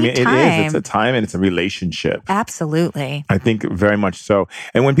mean? You need time. It is. It's a time and it's a relationship. Absolutely. I think very much so.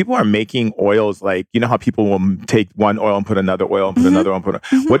 And when people are making oils, like, you know how people will take one oil and put another oil and put another oil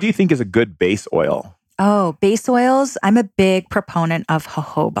and what do you think is a good base oil? Oh, base oils. I'm a big proponent of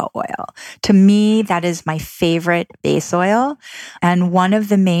jojoba oil. To me, that is my favorite base oil. And one of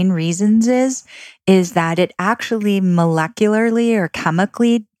the main reasons is that it actually molecularly or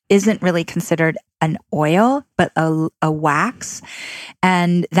chemically isn't really considered an oil, but a wax.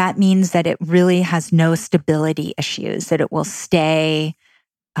 And that means that it really has no stability issues, that it will stay,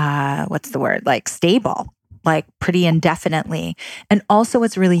 like stable, like pretty indefinitely. And also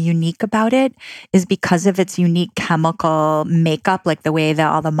what's really unique about it is because of its unique chemical makeup, like the way that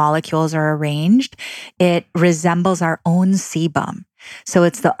all the molecules are arranged, it resembles our own sebum. So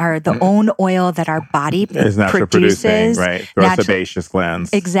it's the own oil that our body is naturally produces, producing, right? Through our sebaceous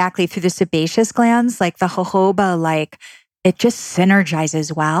glands. Exactly, through the sebaceous glands. Like the jojoba, like it just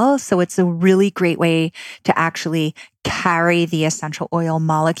synergizes well. So it's a really great way to actually carry the essential oil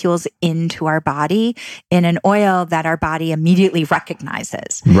molecules into our body in an oil that our body immediately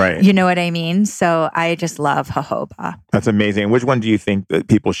recognizes. Right. You know what I mean? So I just love jojoba. That's amazing. Which one do you think that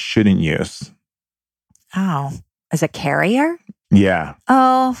people shouldn't use? Oh, as a carrier? Yeah.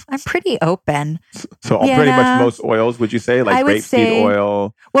 Oh, I'm pretty open. So pretty much most oils, would you say? Like grapeseed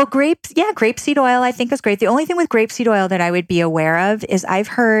oil? Well, grapeseed oil I think is great. The only thing with grapeseed oil that I would be aware of is I've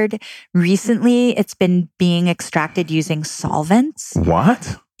heard recently it's been being extracted using solvents.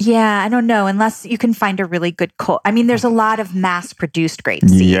 What? Yeah, I don't know. Unless you can find a really good there's a lot of mass-produced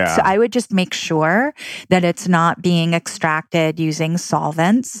grapeseed. Yeah. So I would just make sure that it's not being extracted using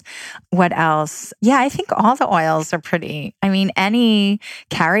solvents. What else? Yeah, I think all the oils are pretty. I mean, any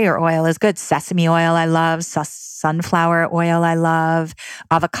carrier oil is good. Sesame oil I love. Sunflower oil I love.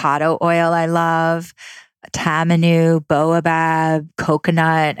 Avocado oil I love. Tamanu, baobab,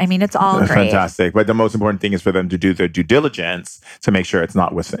 coconut. I mean, it's all great. Fantastic. But the most important thing is for them to do their due diligence to make sure it's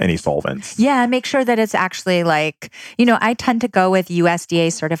not with any solvents. Yeah, make sure that it's actually like, you know, I tend to go with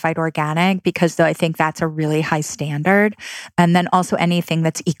USDA certified organic because though I think that's a really high standard. And then also anything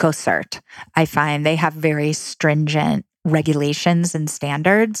that's EcoCert. I find they have very stringent regulations and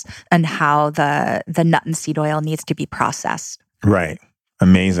standards on how the nut and seed oil needs to be processed. Right.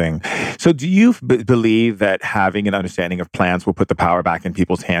 Amazing. So do you believe that having an understanding of plants will put the power back in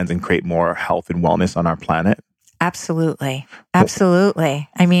people's hands and create more health and wellness on our planet? Absolutely. Absolutely.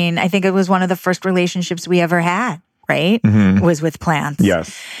 I mean, I think it was one of the first relationships we ever had, right? Was with plants.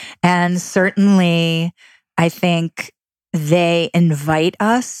 Yes. And certainly, I think they invite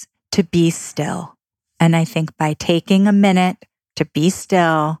us to be still. And I think by taking a minute to be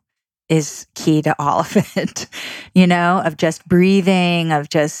still is key to all of it, of just breathing, of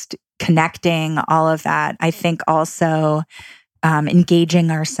just connecting, all of that. I think also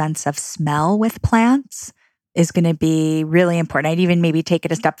engaging our sense of smell with plants is going to be really important. I'd even maybe take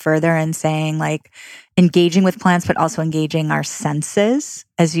it a step further and saying like engaging with plants, but also engaging our senses,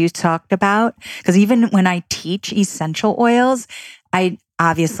 as you talked about. Because even when I teach essential oils, I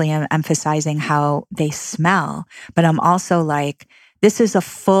obviously am emphasizing how they smell, but I'm also like, this is a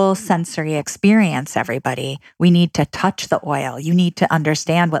full sensory experience, everybody. We need to touch the oil. You need to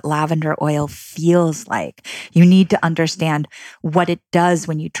understand what lavender oil feels like. You need to understand what it does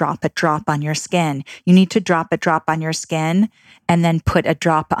when you drop a drop on your skin. You need to drop a drop on your skin and then put a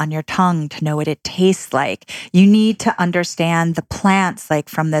drop on your tongue to know what it tastes like. You need to understand the plants, like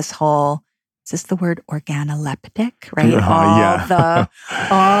from this whole, is this the word organoleptic, right?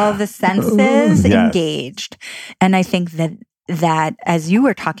 All the senses engaged. And I think that as you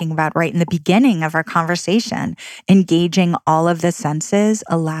were talking about right in the beginning of our conversation, engaging all of the senses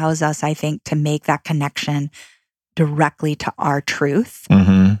allows us, I think, to make that connection directly to our truth.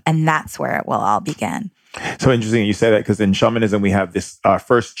 Mm-hmm. And that's where it will all begin. So interesting you say that, because in shamanism, we have this, our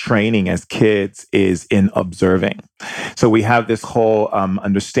first training as kids is in observing. So we have this whole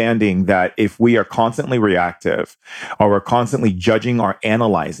understanding that if we are constantly reactive or we're constantly judging or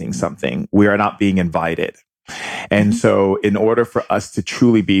analyzing something, we are not being invited. And so in order for us to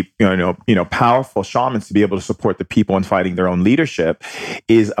truly be, powerful shamans, to be able to support the people in finding their own leadership,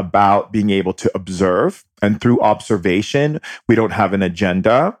 is about being able to observe. And through observation, we don't have an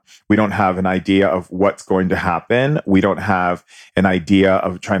agenda. We don't have an idea of what's going to happen. We don't have an idea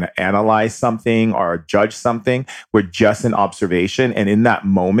of trying to analyze something or judge something. We're just in observation. And in that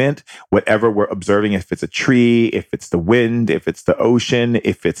moment, whatever we're observing, if it's a tree, if it's the wind, if it's the ocean,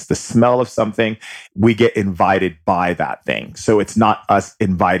 if it's the smell of something, we get invited by that thing. So it's not us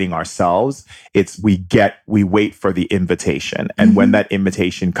inviting ourselves. It's we wait for the invitation. And when that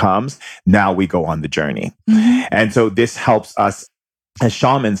invitation comes, now we go on the journey. Mm-hmm. And so this helps us as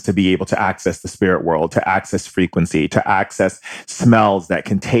shamans to be able to access the spirit world, to access frequency, to access smells that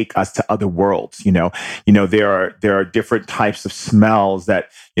can take us to other worlds. There are different types of smells that,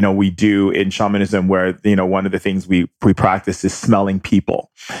 we do in shamanism where, one of the things we practice is smelling people,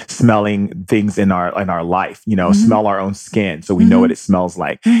 smelling things in our life, smell our own skin. So we know what it smells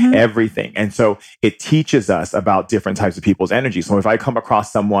like, everything. And so it teaches us about different types of people's energy. So if I come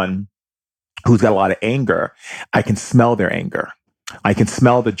across someone who's got a lot of anger, I can smell their anger. I can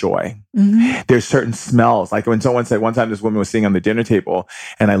smell the joy. Mm-hmm. There's certain smells. Like when someone said, one time this woman was sitting on the dinner table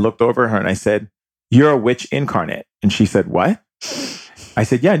and I looked over her and I said, "You're a witch incarnate." And she said, "What?" I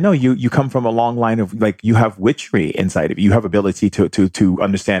said, "Yeah, no, you come from a long line of, like, you have witchery inside of you. You have ability to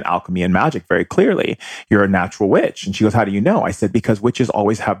understand alchemy and magic very clearly. You're a natural witch." And she goes, "How do you know?" I said, "Because witches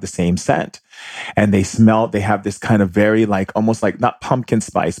always have the same scent. And they have this kind of very, like, almost like not pumpkin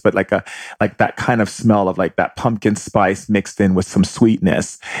spice, but like that kind of smell of like that pumpkin spice mixed in with some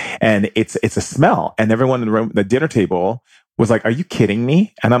sweetness. And it's a smell." And everyone in the room, the dinner table, was like, "Are you kidding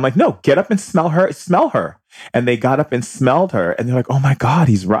me?" And I'm like, "No, get up and smell her. And they got up and smelled her. And they're like, "Oh my God,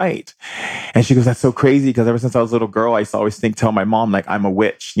 he's right." And she goes, "That's so crazy, because ever since I was a little girl, I used to always tell my mom, like, I'm a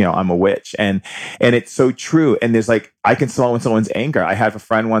witch, I'm a witch." And it's so true. And there's like, I can smell when someone's anger. I had a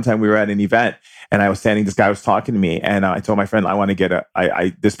friend one time, we were at an event and I was standing, this guy was talking to me and I told my friend, "I want to get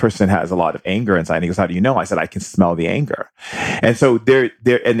this person has a lot of anger inside." And he goes, "How do you know?" I said, "I can smell the anger." And so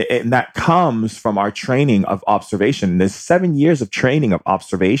and that comes from our training of observation. There's 7 years of training of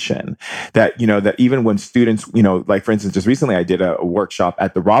observation that, that even when students, like for instance, just recently I did a workshop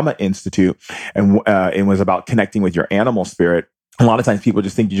at the Rama Institute and it was about connecting with your animal spirit. A lot of times people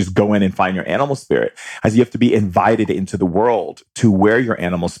just think you just go in and find your animal spirit, as you have to be invited into the world to where your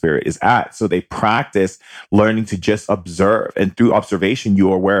animal spirit is at. So they practice learning to just observe. And through observation,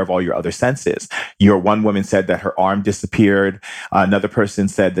 you are aware of all your other senses. One woman said that her arm disappeared. Another person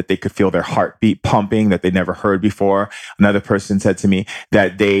said that they could feel their heartbeat pumping that they never heard before. Another person said to me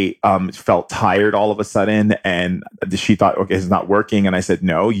that they felt tired all of a sudden. And she thought, okay, it's not working. And I said,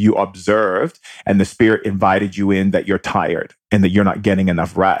 "No, you observed and the spirit invited you in that you're tired and that you're not getting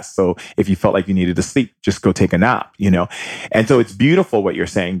enough rest. So if you felt like you needed to sleep, just go take a nap, And so it's beautiful what you're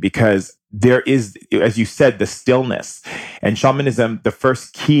saying, because there is, as you said, the stillness. And shamanism, the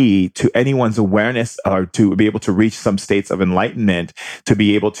first key to anyone's awareness or to be able to reach some states of enlightenment, to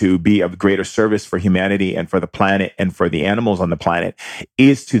be able to be of greater service for humanity and for the planet and for the animals on the planet,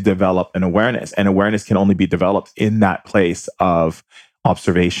 is to develop an awareness. And awareness can only be developed in that place of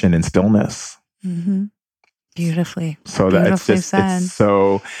observation and stillness. Mm-hmm. Beautifully. So that it's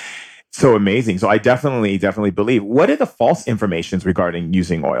So amazing. So I definitely believe. What are the false informations regarding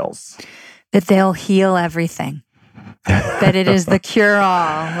using oils? That they'll heal everything. That it is the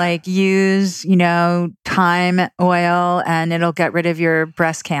cure-all. Like use, thyme oil and it'll get rid of your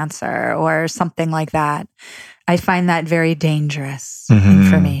breast cancer or something like that. I find that very dangerous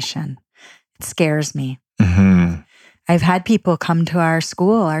information. It scares me. I've had people come to our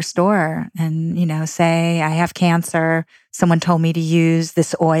store, and, say, I have cancer. Someone told me to use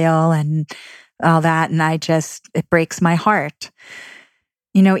this oil and all that. And it breaks my heart.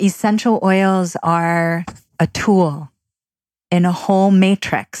 Essential oils are a tool in a whole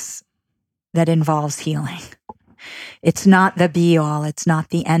matrix that involves healing. It's not the be all. It's not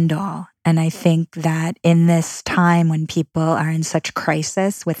the end all. And I think that in this time when people are in such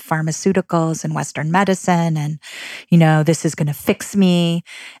crisis with pharmaceuticals and Western medicine and, this is going to fix me.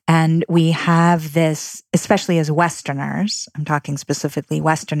 And we have this, especially as Westerners, I'm talking specifically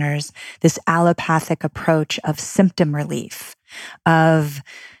Westerners, this allopathic approach of symptom relief, of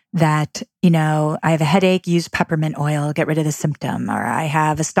that, I have a headache, use peppermint oil, get rid of the symptom. Or I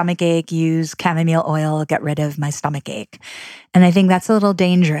have a stomach ache, use chamomile oil, get rid of my stomach ache. And I think that's a little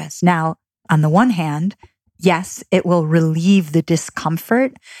dangerous. Now, on the one hand, yes, it will relieve the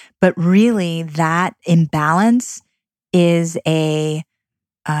discomfort, but really that imbalance is a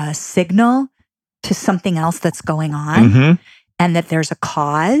signal to something else that's going on. And that there's a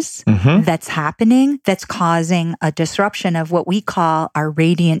cause that's happening that's causing a disruption of what we call our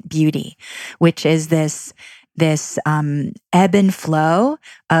radiant beauty, which is this ebb and flow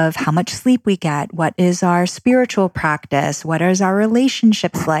of how much sleep we get, what is our spiritual practice, what is our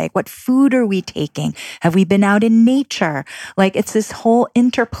relationships like, what food are we taking, have we been out in nature? Like it's this whole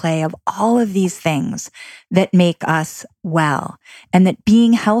interplay of all of these things that make us well, and that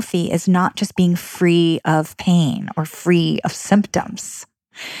being healthy is not just being free of pain or free of symptoms.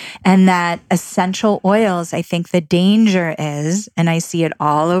 And that essential oils, I think the danger is, and I see it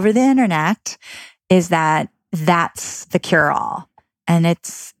all over the internet, is that that's the cure-all. And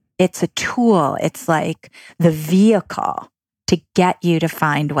it's a tool. It's like the vehicle to get you to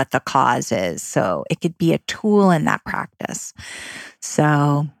find what the cause is. So it could be a tool in that practice.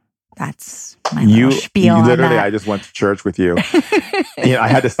 So that's my little spiel on literally, that. I just went to church with you. I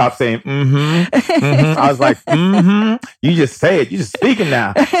had to stop saying, I was like, You just say it. You just speaking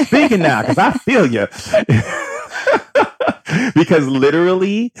now, because I feel you. Because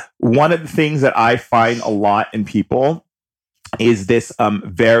literally, one of the things that I find a lot in people is this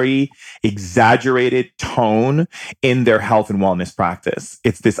very exaggerated tone in their health and wellness practice.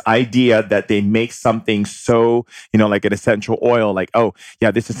 It's this idea that they make something so, like an essential oil, like, oh,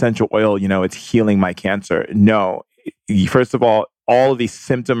 yeah, this essential oil, it's healing my cancer. No, first of all of these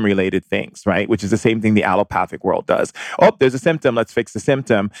symptom related things, right? Which is the same thing the allopathic world does. Oh, there's a symptom, let's fix the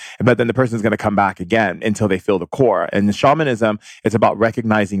symptom. But then the person's going to come back again until they feel the core. And in shamanism, it's about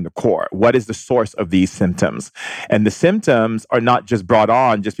recognizing the core. What is the source of these symptoms? And the symptoms are not just brought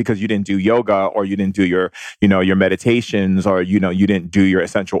on just because you didn't do yoga or you didn't do your meditations or, you didn't do your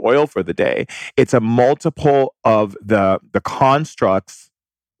essential oil for the day. It's a multiple of the constructs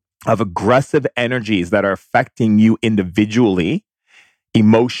of aggressive energies that are affecting you individually,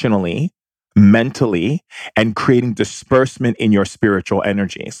 emotionally, mentally, and creating disbursement in your spiritual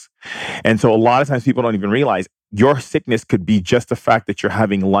energies. And so a lot of times people don't even realize your sickness could be just the fact that you're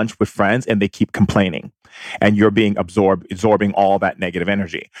having lunch with friends and they keep complaining and you're being absorbing all that negative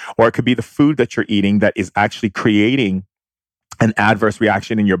energy. Or it could be the food that you're eating that is actually creating an adverse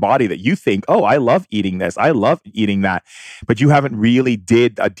reaction in your body that you think, oh, I love eating this, I love eating that. But you haven't really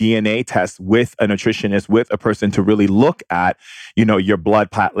did a DNA test with a nutritionist, with a person to really look at, your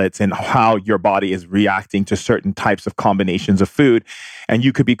blood platelets and how your body is reacting to certain types of combinations of food. And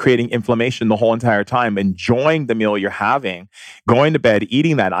you could be creating inflammation the whole entire time, enjoying the meal you're having, going to bed,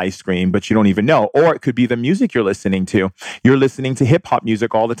 eating that ice cream, but you don't even know. Or it could be the music you're listening to. You're listening to hip hop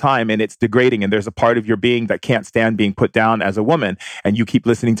music all the time and it's degrading. And there's a part of your being that can't stand being put down as a woman. And you keep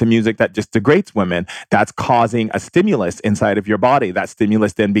listening to music that just degrades women. That's causing a stimulus inside of your body. That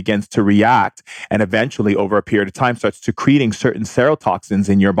stimulus then begins to react and eventually over a period of time starts secreting certain serotoxins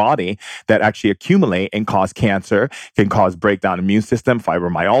in your body that actually accumulate and cause cancer, can cause breakdown immune system,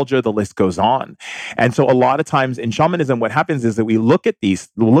 fibromyalgia, the list goes on. And so a lot of times in shamanism, what happens is that we look at these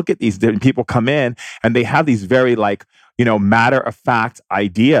different people come in and they have these very matter of fact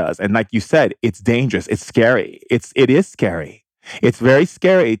ideas. And like you said, it's dangerous. It's scary. It is scary. It's very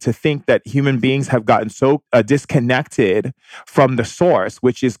scary to think that human beings have gotten so disconnected from the source,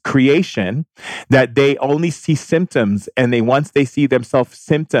 which is creation, that they only see symptoms. And once they see themselves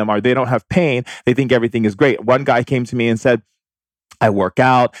symptom or they don't have pain, they think everything is great. One guy came to me and said, I work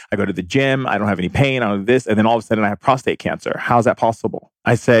out, I go to the gym, I don't have any pain, I don't have this, and then all of a sudden I have prostate cancer. How's that possible?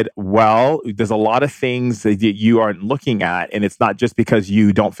 I said, well, there's a lot of things that you aren't looking at, and it's not just because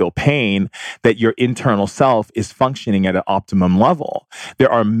you don't feel pain that your internal self is functioning at an optimum level.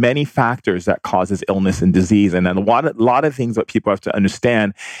 There are many factors that causes illness and disease, and then a lot of things that people have to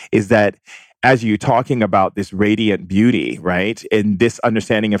understand is that as you're talking about this radiant beauty, right? And this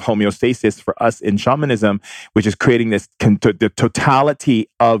understanding of homeostasis for us in shamanism, which is creating this the totality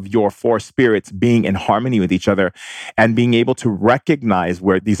of your four spirits being in harmony with each other and being able to recognize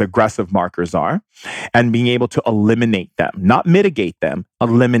where these aggressive markers are and being able to eliminate them, not mitigate them,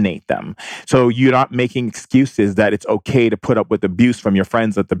 eliminate them. So you're not making excuses that it's okay to put up with abuse from your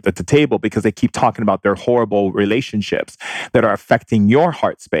friends at the table because they keep talking about their horrible relationships that are affecting your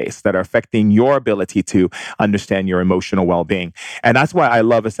heart space, that are affecting your ability to understand your emotional well-being. And that's why I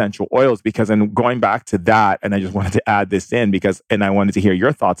love essential oils, because and going back to that, and I just wanted to add this in and I wanted to hear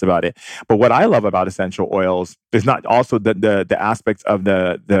your thoughts about it. But what I love about essential oils is not also the aspects of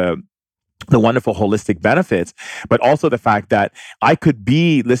the wonderful holistic benefits, but also the fact that I could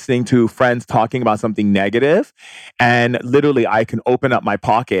be listening to friends talking about something negative, and literally I can open up my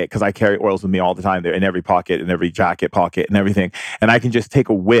pocket, because I carry oils with me all the time. They're in every pocket, in every jacket pocket and everything. And I can just take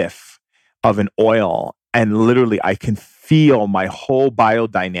a whiff of an oil, and literally I can feel my whole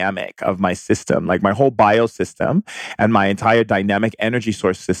biodynamic of my system, like my whole biosystem and my entire dynamic energy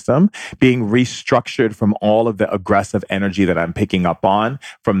source system being restructured from all of the aggressive energy that I'm picking up on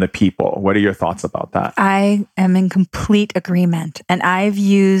from the people. What are your thoughts about that? I am in complete agreement. And I've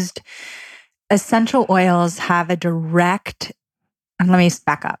used essential oils have a direct, let me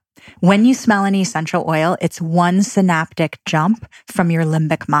back up. When you smell an essential oil, it's one synaptic jump from your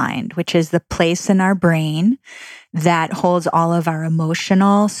limbic mind, which is the place in our brain that holds all of our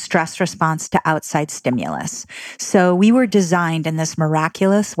emotional stress response to outside stimulus. So we were designed in this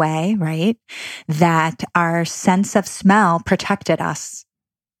miraculous way, right? That our sense of smell protected us,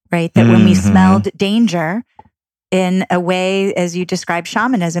 right? That when we smelled danger, in a way, as you described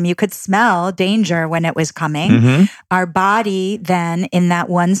shamanism, you could smell danger when it was coming. Our body then, in that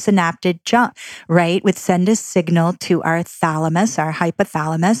one synaptic jump, right, would send a signal to our thalamus, our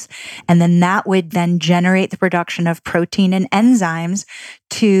hypothalamus, and then that would then generate the production of protein and enzymes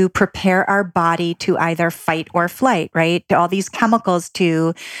to prepare our body to either fight or flight, right? All these chemicals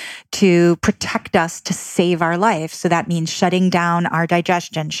to protect us, to save our life. So that means shutting down our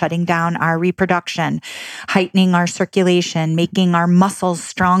digestion, shutting down our reproduction, heightening our circulation, making our muscles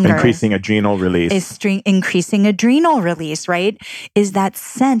stronger. Increasing adrenal release. Increasing adrenal release, right? Is that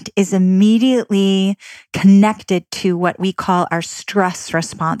scent is immediately connected to what we call our stress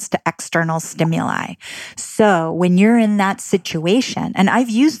response to external stimuli. So when you're in that situation, and I've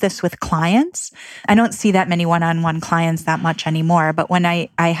used this with clients, I don't see that many one-on-one clients that much anymore, but when I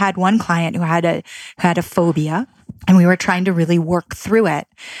had one client who had a phobia, and we were trying to really work through it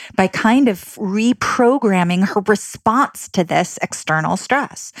by kind of reprogramming her response to this external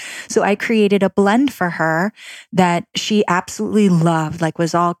stress. So I created a blend for her that she absolutely loved, like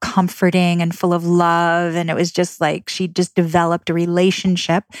was all comforting and full of love. And it was just like, she just developed a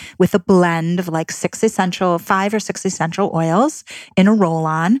relationship with a blend of like 5 or 6 essential oils in a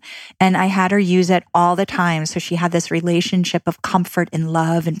roll-on. And I had her use it all the time. So she had this relationship of comfort and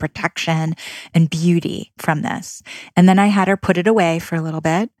love and protection and beauty from this. And then I had her put it away for a little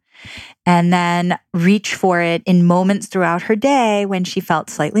bit and then reach for it in moments throughout her day when she felt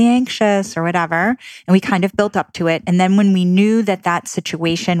slightly anxious or whatever. And we kind of built up to it. And then when we knew that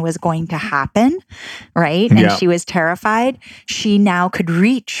situation was going to happen, right? And she was terrified, she now could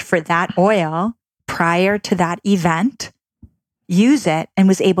reach for that oil prior to that event, use it, and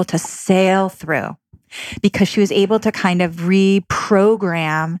was able to sail through because she was able to kind of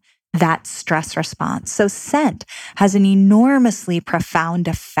reprogram that stress response. So scent has an enormously profound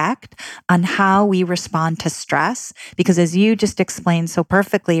effect on how we respond to stress, because as you just explained so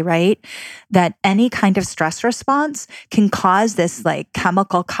perfectly, right, that any kind of stress response can cause this like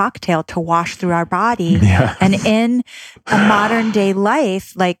chemical cocktail to wash through our body. Yeah. And in a modern day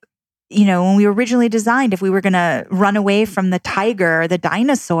life, like, you know, when we were originally designed, if we were going to run away from the tiger or the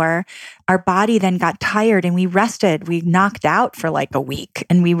dinosaur, our body then got tired and we rested. We knocked out for like a week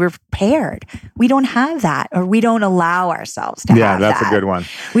and we were repaired. We don't have that, or we don't allow ourselves to have that. Yeah, that's a good one.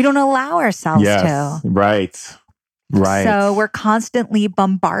 We don't allow ourselves to. Right. So we're constantly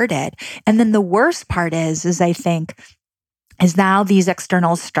bombarded. And then the worst part is I think, is now these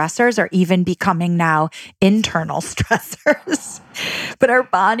external stressors are even becoming now internal stressors. But our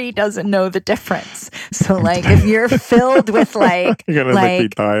body doesn't know the difference. So like if you're filled with like, you're gonna make me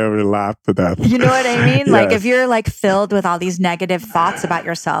die over laugh to death. You know what I mean? Yes. Like if you're like filled with all these negative thoughts about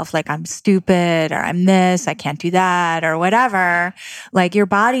yourself, like I'm stupid or I'm this, I can't do that or whatever, like your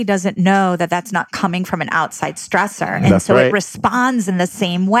body doesn't know that that's not coming from an outside stressor. And That's so right. it responds in the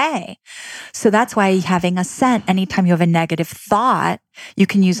same way. So that's why having a scent, anytime you have a negative thought, you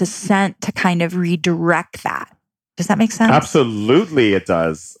can use a scent to kind of redirect that. Does that make sense? Absolutely, it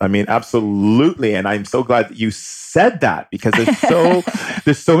does. I mean, absolutely. And I'm so glad that you said that, because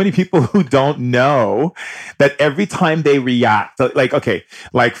there's so many people who don't know that every time they react,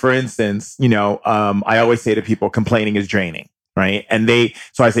 like for instance, I always say to people, complaining is draining. Right.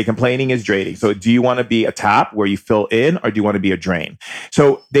 So I say complaining is draining. So do you want to be a tap where you fill in, or do you want to be a drain?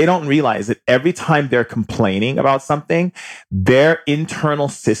 So they don't realize that every time they're complaining about something, their internal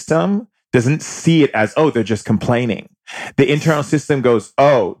system doesn't see it as, oh, they're just complaining. The internal system goes,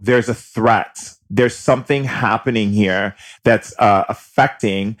 oh, there's a threat. There's something happening here that's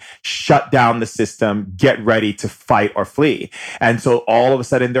affecting, shut down the system, get ready to fight or flee. And so all of a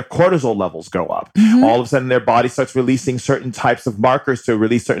sudden their cortisol levels go up. Mm-hmm. All of a sudden their body starts releasing certain types of markers to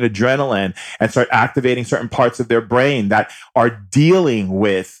release certain adrenaline and start activating certain parts of their brain that are dealing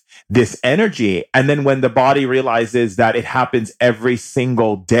with this energy. And then when the body realizes that it happens every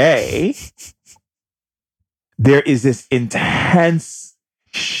single day, there is this intense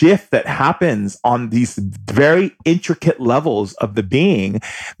shift that happens on these very intricate levels of the being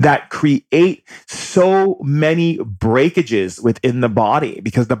that create so many breakages within the body,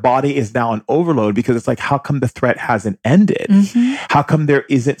 because the body is now an overload, because it's like, how come the threat hasn't ended? Mm-hmm. How come there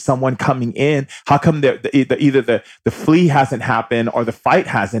isn't someone coming in? How come either the flee hasn't happened or the fight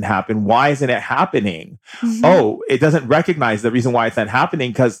hasn't happened? Why isn't it happening? Mm-hmm. Oh, it doesn't recognize the reason why it's not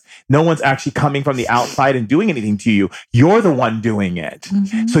happening, because no one's actually coming from the outside and doing anything to you. You're the one doing it.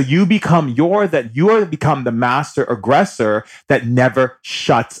 Mm-hmm. So you become the master aggressor that never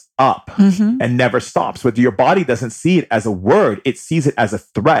shuts up mm-hmm. and never stops. But your body doesn't see it as a word. It sees it as a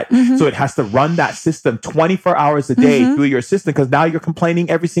threat. Mm-hmm. So it has to run that system 24 hours a day mm-hmm. through your system, because now you're complaining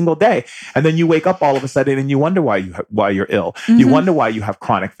every single day. And then you wake up all of a sudden and you wonder why you're ill. Mm-hmm. You wonder why you have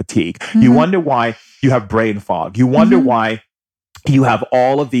chronic fatigue. Mm-hmm. You wonder why you have brain fog. You wonder mm-hmm. why you have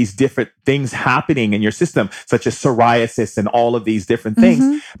all of these different things happening in your system, such as psoriasis and all of these different things,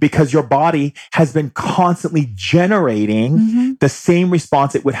 mm-hmm. because your body has been constantly generating mm-hmm. the same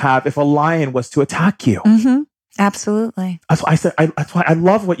response it would have if a lion was to attack you. Mm-hmm. Absolutely. That's why I said, that's why I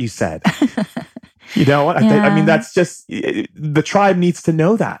love what you said. You know what? Yeah. I mean, that's just, the tribe needs to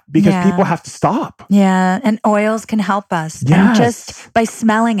know that, because people have to stop. Yeah. And oils can help us. Yes. And just by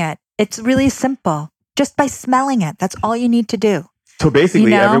smelling it, it's really simple. Just by smelling it, that's all you need to do. So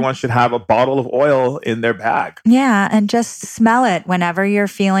basically, everyone should have a bottle of oil in their bag. Yeah, and just smell it whenever you're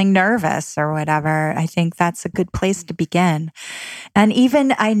feeling nervous or whatever. I think that's a good place to begin. And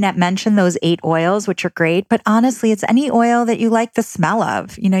even I mentioned those 8 oils, which are great, but honestly, it's any oil that you like the smell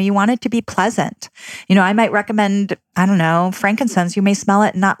of. You want it to be pleasant. I might recommend, frankincense. You may smell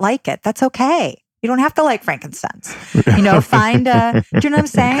it and not like it. That's okay. You don't have to like frankincense. Find a, do you know what I'm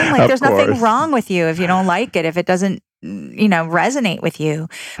saying? Like, there's nothing wrong with you if you don't like it, if it doesn't, resonate with you.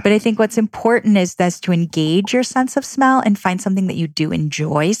 But I think what's important is to engage your sense of smell and find something that you do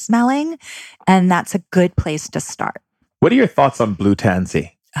enjoy smelling. And that's a good place to start. What are your thoughts on blue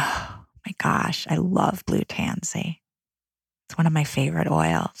tansy? Oh my gosh, I love blue tansy. It's one of my favorite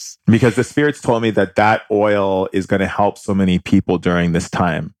oils. Because the spirits told me that oil is going to help so many people during this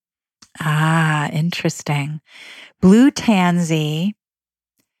time. Ah, interesting. Blue tansy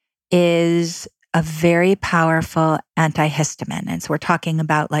is a very powerful antihistamine. And so we're talking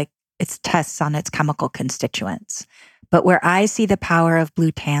about its tests on its chemical constituents. But where I see the power of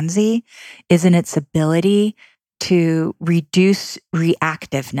blue tansy is in its ability to reduce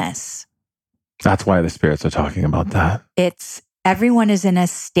reactiveness. That's why the spirits are talking about that. Everyone is in a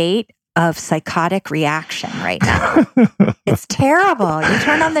state of psychotic reaction right now. It's terrible. You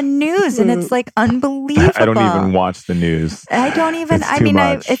turn on the news and it's unbelievable. I don't even watch the news.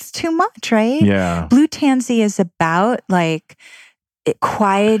 It's too much, right? Yeah. Blue tansy is about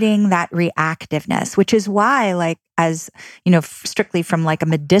quieting that reactiveness, which is why as strictly from a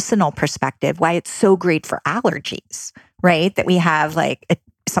medicinal perspective, why it's so great for allergies, right? That we have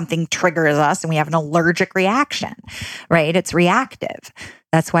something triggers us and we have an allergic reaction, right? It's reactive.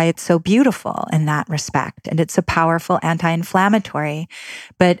 That's why it's so beautiful in that respect. And it's a powerful anti-inflammatory.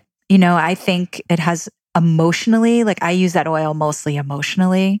 But, I think it has emotionally, I use that oil mostly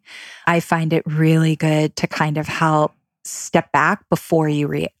emotionally. I find it really good to kind of help step back before you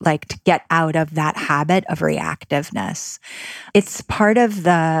to get out of that habit of reactiveness. It's part of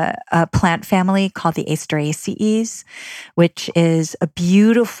the plant family called the Asteraceae, which is a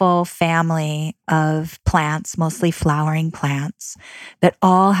beautiful family of plants, mostly flowering plants, that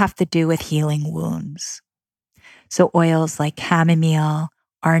all have to do with healing wounds. So oils like chamomile,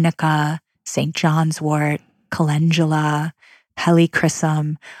 arnica, St. John's wort, calendula,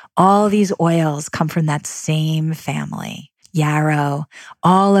 helichrysum, all these oils come from that same family. Yarrow,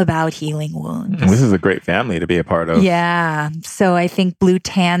 all about healing wounds. This is a great family to be a part of. Yeah. So I think blue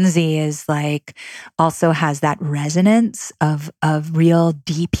tansy is also has that resonance of real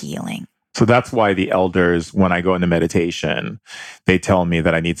deep healing. So that's why the elders, when I go into meditation, they tell me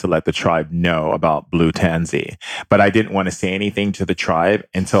that I need to let the tribe know about blue tansy. But I didn't want to say anything to the tribe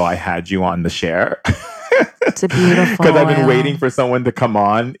until I had you on the share. It's a beautiful because I've been oil. waiting for someone to come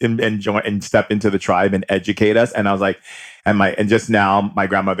on and join and step into the tribe and educate us. And I was like, and just now my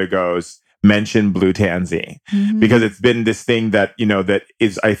grandmother goes, mention blue tansy, because it's been this thing that, that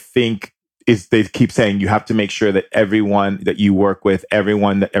is, I think, they keep saying you have to make sure that everyone that you work with, every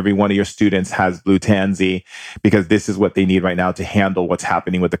one of your students has blue tansy, because this is what they need right now to handle what's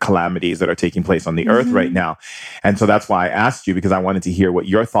happening with the calamities that are taking place on the earth right now. And so that's why I asked you, because I wanted to hear what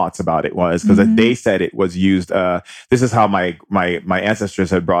your thoughts about it was, because they said it was used. This is how my ancestors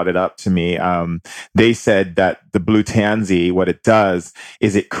had brought it up to me. They said that the blue tansy, what it does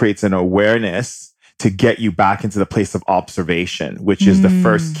is it creates an awareness to get you back into the place of observation, which is the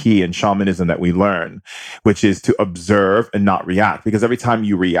first key in shamanism that we learn, which is to observe and not react. Because every time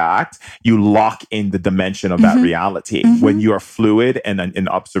you react, you lock in the dimension of that reality. When you are fluid and in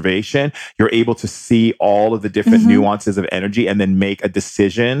observation, you're able to see all of the different nuances of energy and then make a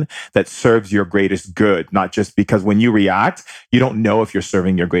decision that serves your greatest good. Not just because when you react, you don't know if you're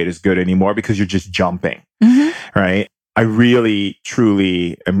serving your greatest good anymore because you're just jumping, right? I really,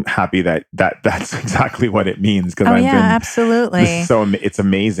 truly am happy that that's exactly what it means. Oh, yeah, absolutely. It's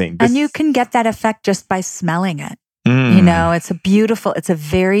amazing. And you can get that effect just by smelling it. It's a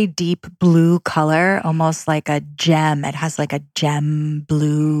very deep blue color, almost like a gem. It has like a gem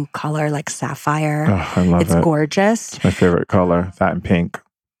blue color, like sapphire. Oh, I love it. It's gorgeous. It's my favorite color, that and pink.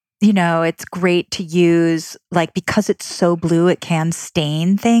 It's great to use, because it's so blue, it can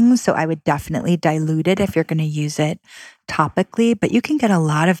stain things. So I would definitely dilute it if you're going to use it topically, but you can get a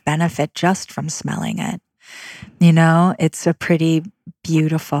lot of benefit just from smelling it. It's a pretty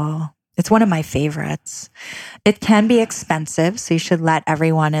beautiful, it's one of my favorites. It can be expensive, so you should let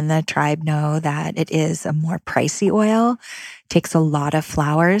everyone in the tribe know that it is a more pricey oil. It takes a lot of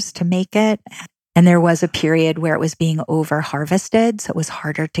flowers to make it. And there was a period where it was being over harvested, so it was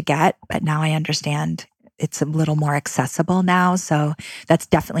harder to get. But now I understand it's a little more accessible now. So that's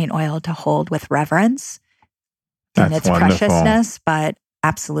definitely an oil to hold with reverence in its preciousness. But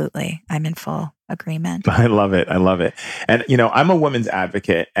absolutely, I'm in full agreement. I love it. And, I'm a women's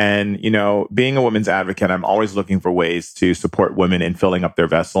advocate. And, being a women's advocate, I'm always looking for ways to support women in filling up their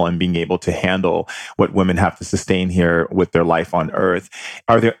vessel and being able to handle what women have to sustain here with their life on earth.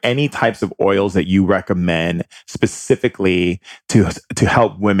 Are there any types of oils that you recommend specifically to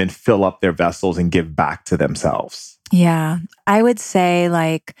help women fill up their vessels and give back to themselves? Yeah, I would say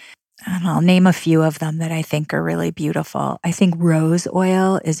I'll name a few of them that I think are really beautiful. I think rose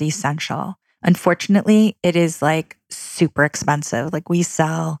oil is essential. Unfortunately, it is super expensive. We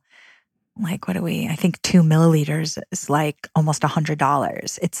sell I think 2 milliliters is almost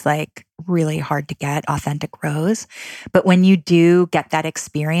 $100. It's really hard to get authentic rose. But when you do get that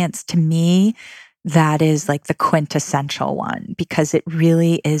experience, to me, that is the quintessential one, because it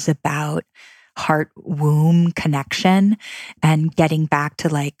really is about heart-womb connection and getting back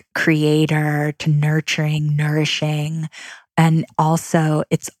to creator, to nurturing, nourishing. And also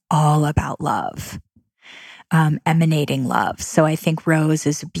it's all about love, emanating love. So I think rose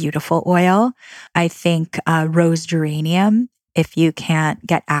is a beautiful oil. I think rose geranium, if you can't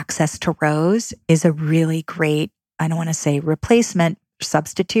get access to rose, is a really great, I don't want to say replacement,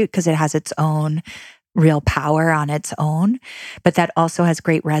 substitute, because it has its own real power on its own, but that also has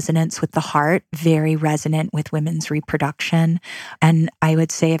great resonance with the heart, very resonant with women's reproduction. And I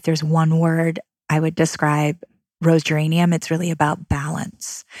would say if there's one word I would describe rose geranium, it's really about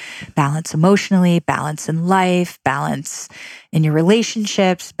balance. Balance emotionally, balance in life, balance in your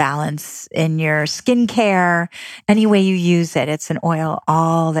relationships, balance in your skincare. Any way you use it, it's an oil,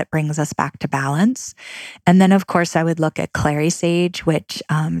 all that brings us back to balance. And then, of course, I would look at clary sage, which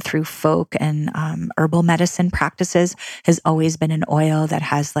through folk and herbal medicine practices has always been an oil that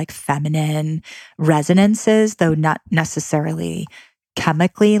has feminine resonances, though not necessarily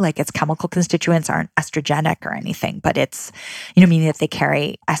chemically, like its chemical constituents aren't estrogenic or anything, but it's, meaning that they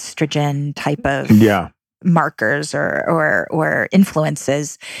carry estrogen type of markers or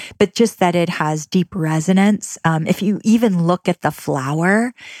influences, but just that it has deep resonance. If you even look at the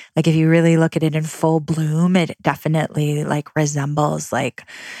flower, like if you really look at it in full bloom, it definitely like resembles like,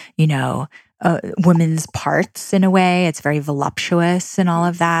 women's parts in a way. It's very voluptuous and all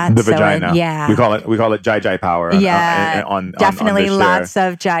of that. The vagina. Yeah. We call it Jai Jai power. Definitely on lots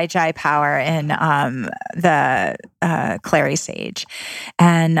of Jai Jai power in the clary sage.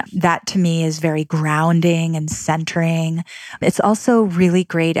 And that to me is very grounding and centering. It's also really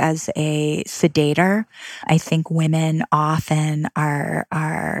great as a sedator. I think women often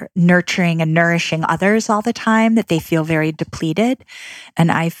are nurturing and nourishing others all the time, that they feel very depleted.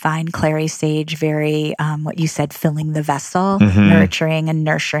 And I find clary sage very, what you said, filling the vessel, nurturing and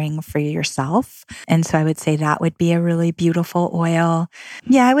nurturing for yourself. And so I would say that would be a really beautiful oil.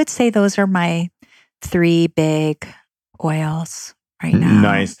 Yeah, I would say those are my 3 big oils right now.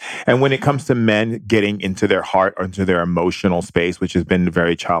 Nice. And when it comes to men getting into their heart or into their emotional space, which has been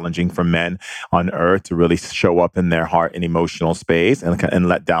very challenging for men on earth to really show up in their heart and emotional space and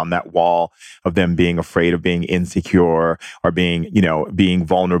let down that wall of them being afraid of being insecure or being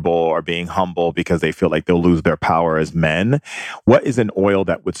vulnerable or being humble because they feel like they'll lose their power as men. What is an oil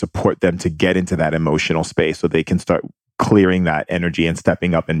that would support them to get into that emotional space so they can start clearing that energy and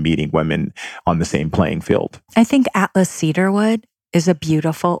stepping up and meeting women on the same playing field? I think Atlas cedarwood is a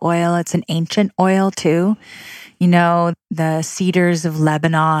beautiful oil. It's an ancient oil too. The cedars of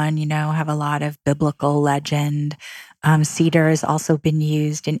Lebanon, have a lot of biblical legend. Cedar has also been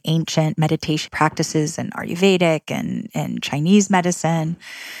used in ancient meditation practices and Ayurvedic and Chinese medicine,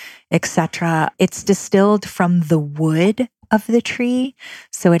 etc. It's distilled from the wood of the tree.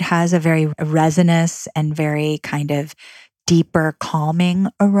 So it has a very resinous and very kind of deeper calming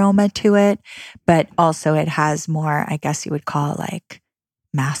aroma to it, but also it has more, I guess you would call it like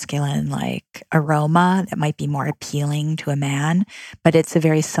masculine like aroma that might be more appealing to a man, but it's a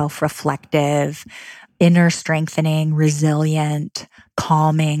very self-reflective, inner strengthening, resilient,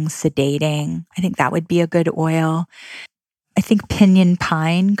 calming, sedating. I think that would be a good oil. I think pinyon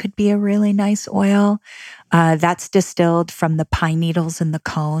pine could be a really nice oil. That's distilled from the pine needles and the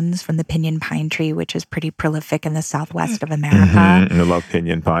cones from the pinyon pine tree, which is pretty prolific in the southwest of America. I love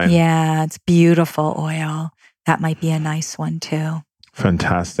pinyon pine. Yeah, it's beautiful oil. That might be a nice one too.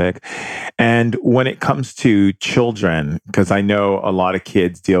 Fantastic. And when it comes to children, because I know a lot of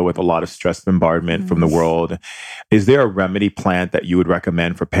kids deal with a lot of stress bombardment from the world, is there a remedy plant that you would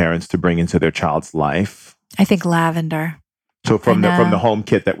recommend for parents to bring into their child's life? I think lavender. So from the home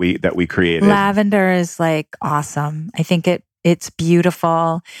kit that we created, lavender is like awesome. I think it's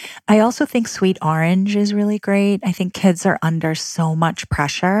beautiful. I also think sweet orange is really great. I think kids are under so much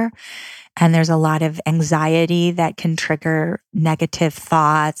pressure, and there's a lot of anxiety that can trigger negative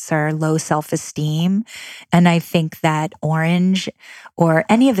thoughts or low self-esteem. And I think that orange or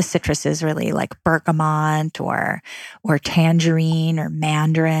any of the citruses really, like bergamot or tangerine or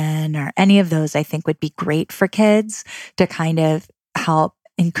mandarin or any of those, I think would be great for kids to kind of help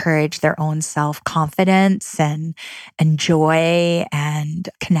encourage their own self-confidence and joy and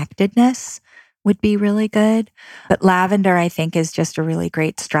connectedness would be really good. But lavender, I think, is just a really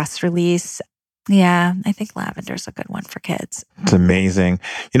great stress release. Yeah, I think lavender is a good one for kids. It's amazing.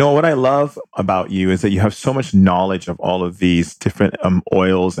 What I love about you is that you have so much knowledge of all of these different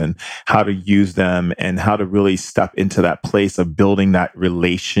oils and how to use them and how to really step into that place of building that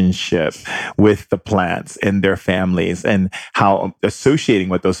relationship with the plants and their families, and how associating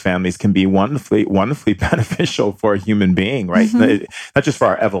with those families can be wonderfully, wonderfully beneficial for a human being, right? Mm-hmm. Not just for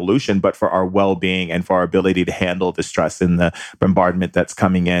our evolution, but for our well-being and for our ability to handle the stress and the bombardment that's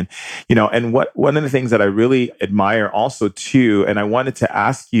coming in. And one of the things that I really admire also too, and I wanted to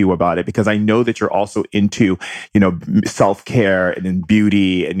ask you about it because I know that you're also into, self-care and in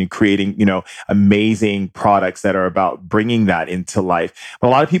beauty and in creating, amazing products that are about bringing that into life. But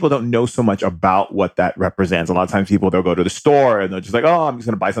a lot of people don't know so much about what that represents. A lot of times they'll go to the store and they're just like, oh, I'm just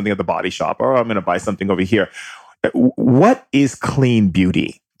going to buy something at the body shop, or I'm going to buy something over here. What is clean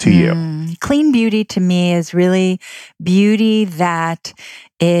beauty to you? Clean beauty to me is really beauty that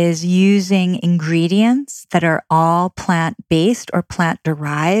is using ingredients that are all plant-based or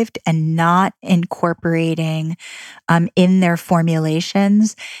plant-derived and not incorporating in their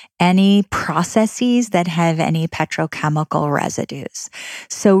formulations any processes that have any petrochemical residues.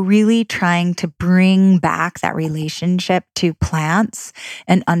 So really trying to bring back that relationship to plants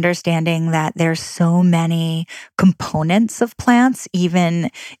and understanding that there's so many components of plants, even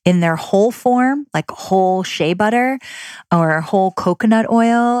in their whole form, like whole shea butter or whole coconut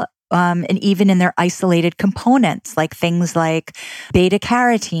oil, and even in their isolated components, like things like beta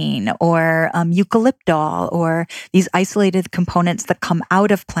carotene or eucalyptol, or these isolated components that come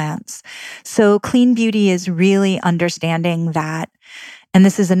out of plants. So clean beauty is really understanding that. And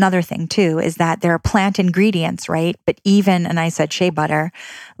this is another thing too, is that there are plant ingredients, right? But even, and I said shea butter,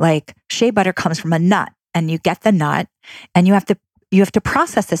 like shea butter comes from a nut, and you get the nut and you have to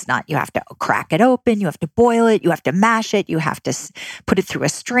process this nut. You have to crack it open. You have to boil it. You have to mash it. You have to put it through a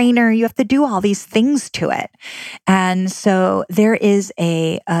strainer. You have to do all these things to it. And so there is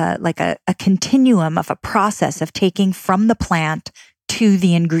a continuum of a process of taking from the plant to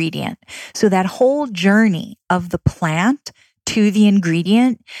the ingredient. So that whole journey of the plant to the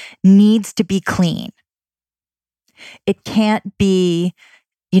ingredient needs to be clean. It can't be,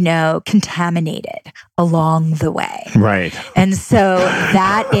 contaminated along the way. Right. And so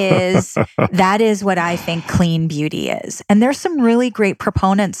that is what I think clean beauty is. And there's some really great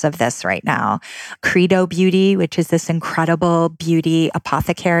proponents of this right now. Credo Beauty, which is this incredible beauty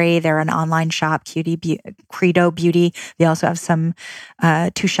apothecary. They're an online shop, Credo Beauty. They also have some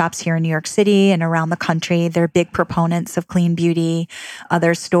 2 shops here in New York City and around the country. They're big proponents of clean beauty.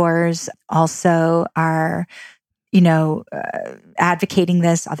 Other stores also are advocating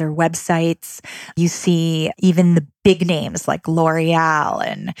this, other websites. You see even the big names like L'Oreal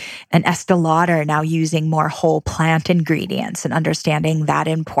and Estee Lauder now using more whole plant ingredients and understanding that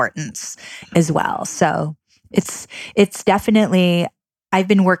importance as well. So it's definitely, I've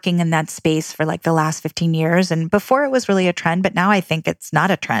been working in that space for like the last 15 years. And before it was really a trend, but now I think it's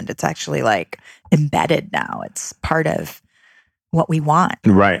not a trend. It's actually like embedded now. It's part of what we want.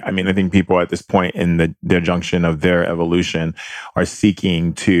 Right. I mean, I think people at this point in their junction of their evolution are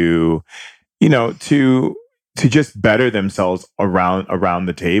seeking to just better themselves around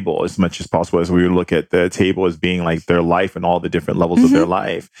the table as much as possible. As we look at the table as being like their life and all the different levels of their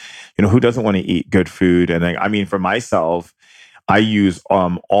life. Who doesn't want to eat good food? And I mean, for myself, I use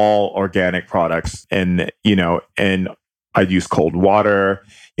all organic products, and I use cold water,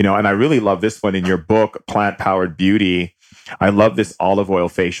 and I really love this one in your book, Plant Powered Beauty. I love this olive oil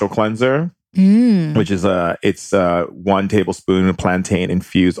facial cleanser, which is 1 tablespoon of plantain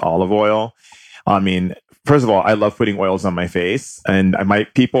infused olive oil. I mean, first of all, I love putting oils on my face, and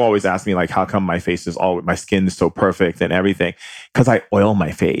people always ask me like, how come my skin is so perfect and everything? Because I oil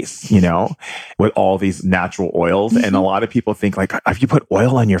my face, with all these natural oils. And a lot of people think like, if you put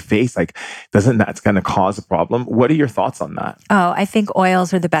oil on your face, like, doesn't that's going to cause a problem? What are your thoughts on that? Oh, I think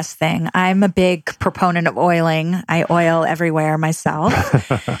oils are the best thing. I'm a big proponent of oiling. I oil everywhere myself.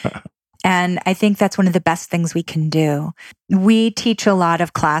 And I think that's one of the best things we can do. We teach a lot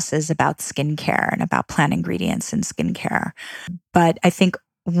of classes about skincare and about plant ingredients in skincare. But I think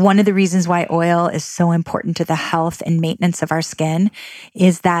one of the reasons why oil is so important to the health and maintenance of our skin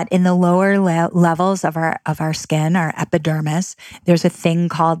is that in the lower levels of our skin, our epidermis, there's a thing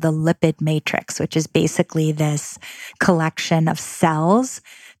called the lipid matrix, which is basically this collection of cells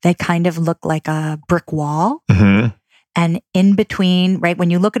that kind of look like a brick wall. Mm-hmm. And in between, right, when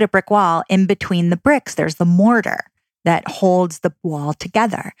you look at a brick wall, in between the bricks, there's the mortar that holds the wall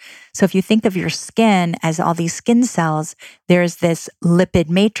together. So if you think of your skin as all these skin cells, there's this lipid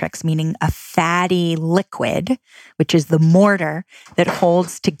matrix, meaning a fatty liquid, which is the mortar that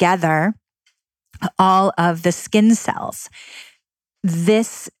holds together all of the skin cells.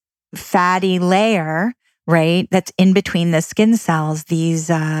 This fatty layer, right, that's in between the skin cells,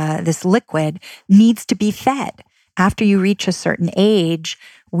 this liquid needs to be fed. After you reach a certain age,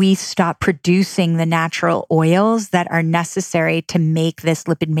 we stop producing the natural oils that are necessary to make this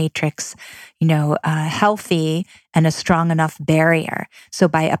lipid matrix, healthy and a strong enough barrier. So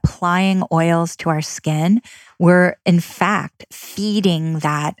by applying oils to our skin, we're in fact feeding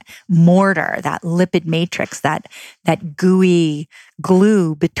that mortar, that lipid matrix, that gooey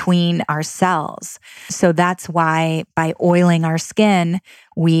glue between our cells. So that's why by oiling our skin,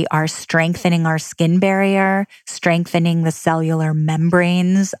 we are strengthening our skin barrier, strengthening the cellular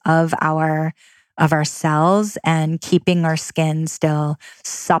membranes of our cells, and keeping our skin still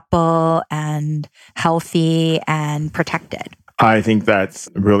supple and healthy and protected. I think that's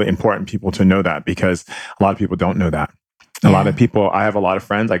really important people to know that, because a lot of people don't know that. A lot of people, I have a lot of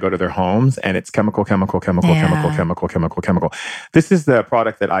friends, I go to their homes and it's chemical. This is the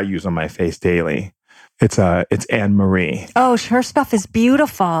product that I use on my face daily. It's Anne Marie. Oh, her stuff is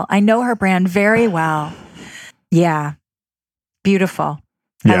beautiful. I know her brand very well. Yeah. Beautiful.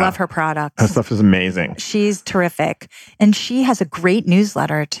 Yeah. I love her products. Her stuff is amazing. She's terrific. And she has a great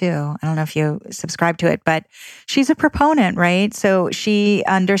newsletter too. I don't know if you subscribe to it, but she's a proponent, right? So she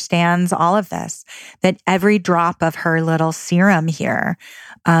understands all of this, that every drop of her little serum here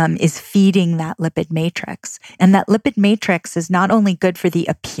is feeding that lipid matrix. And that lipid matrix is not only good for the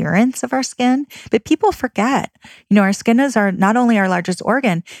appearance of our skin, but people forget, our skin is not only our largest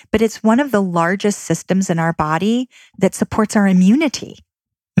organ, but it's one of the largest systems in our body that supports our immunity.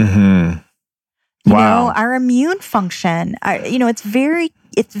 Mm-hmm. Wow. Our immune function,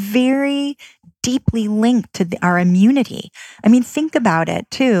 it's very deeply linked to our immunity. I mean, think about it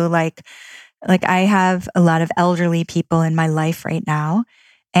too. Like I have a lot of elderly people in my life right now.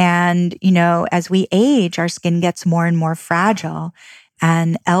 And, as we age, our skin gets more and more fragile.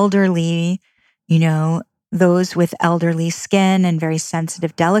 And elderly, those with elderly skin and very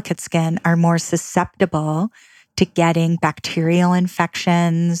sensitive, delicate skin are more susceptible to getting bacterial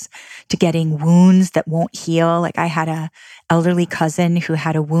infections, to getting wounds that won't heal. Like I had a elderly cousin who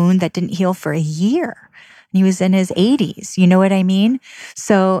had a wound that didn't heal for a year. And he was in his 80s. You know what I mean?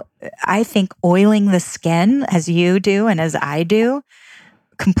 So I think oiling the skin, as you do and as I do,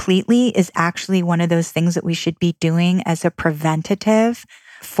 completely is actually one of those things that we should be doing as a preventative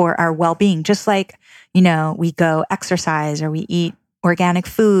for our well-being. Just like, we go exercise or we eat organic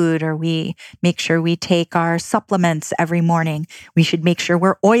food, or we make sure we take our supplements every morning. We should make sure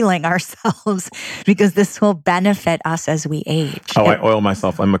we're oiling ourselves because this will benefit us as we age. Oh, I oil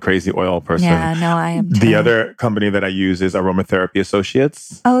myself. I'm a crazy oil person. Yeah, no, I am too. The other company that I use is Aromatherapy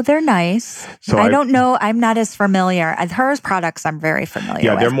Associates. Oh, they're nice. So I don't know. I'm not as familiar. Her products I'm very familiar with.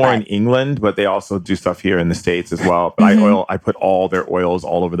 Yeah, they're more in England, but they also do stuff here in the States as well. But I put all their oils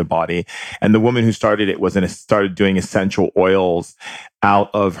all over the body. And the woman who started it started doing essential oils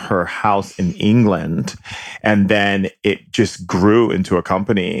out of her house in England, and then it just grew into a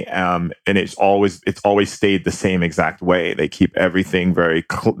company. And it's always stayed the same exact way. They keep everything very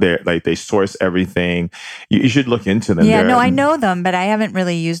they source everything. You should look into them. Yeah, I know them, but I haven't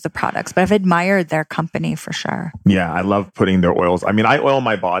really used the products. But I've admired their company for sure. Yeah, I love putting their oils. I mean, I oil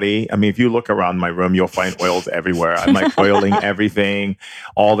my body. I mean, if you look around my room, you'll find oils everywhere. I'm like oiling everything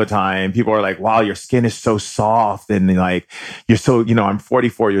all the time. People are like, "Wow, your skin is so soft," and like you're so I'm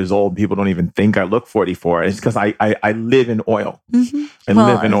 44 years old. People don't even think I look 44. It's because I live in oil. Mm-hmm. I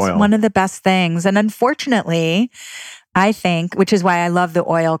live in oil. It's one of the best things. And unfortunately, I think, which is why I love the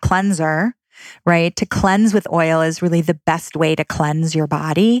oil cleanser, right? To cleanse with oil is really the best way to cleanse your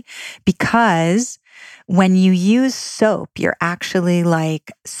body, because when you use soap, you're actually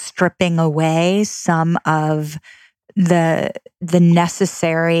like stripping away some of the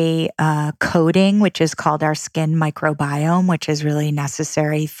necessary coating, which is called our skin microbiome, which is really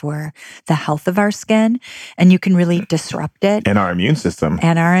necessary for the health of our skin. And you can really disrupt it. And our immune system.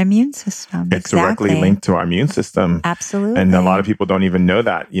 It's directly linked to our immune system. Absolutely. And a lot of people don't even know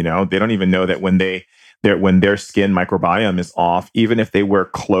that, they don't even know that when their skin microbiome is off, even if they wear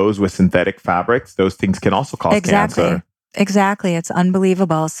clothes with synthetic fabrics, those things can also cause cancer. Exactly. It's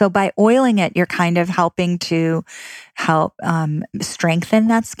unbelievable. So by oiling it, you're kind of helping to help strengthen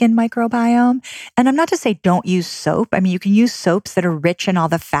that skin microbiome. And I'm not to say don't use soap. I mean, you can use soaps that are rich in all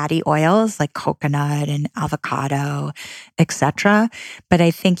the fatty oils like coconut and avocado, etc. But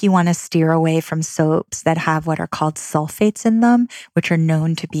I think you want to steer away from soaps that have what are called sulfates in them, which are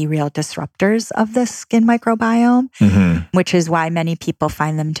known to be real disruptors of the skin microbiome, which is why many people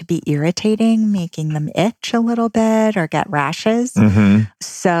find them to be irritating, making them itch a little bit or get rashes.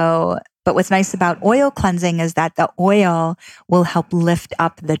 So, but what's nice about oil cleansing is that the oil will help lift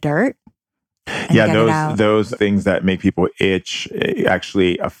up the dirt. Yeah, those things that make people itch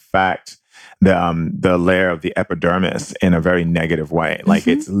actually affect the layer of the epidermis in a very negative way. Like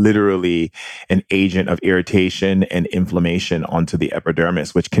it's literally an agent of irritation and inflammation onto the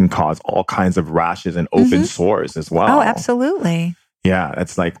epidermis, which can cause all kinds of rashes and open sores as well. Oh, absolutely. Yeah,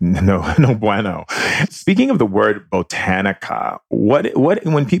 that's like no bueno. Speaking of the word botanica, what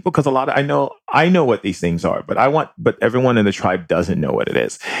when people, because I know what these things are, but everyone in the tribe doesn't know what it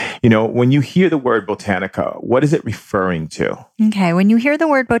is. When you hear the word botanica, what is it referring to? Okay, when you hear the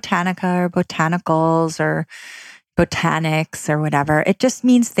word botanica or botanicals or botanics or whatever, it just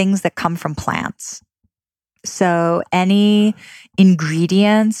means things that come from plants. So any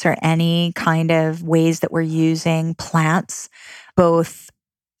ingredients or any kind of ways that we're using plants, both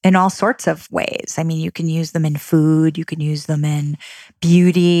in all sorts of ways. I mean, you can use them in food, you can use them in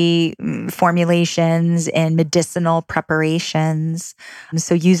beauty formulations, in medicinal preparations.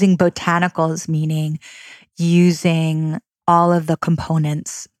 So using botanicals, meaning using all of the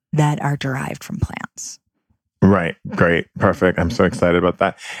components that are derived from plants. Right. Great. Perfect. I'm so excited about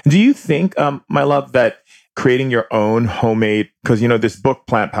that. Do you think, my love, that creating your own homemade, because this book,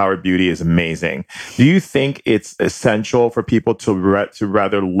 Plant Powered Beauty, is amazing. Do you think it's essential for people to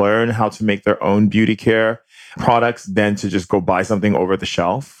rather learn how to make their own beauty care products than to just go buy something over the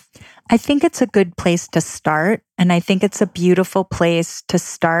shelf? I think it's a good place to start. And I think it's a beautiful place to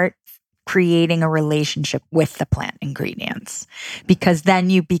start creating a relationship with the plant ingredients, because then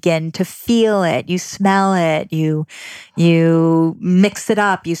you begin to feel it, you smell it, you mix it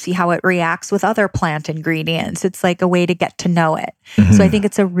up, you see how it reacts with other plant ingredients. It's like a way to get to know it. Mm-hmm. So I think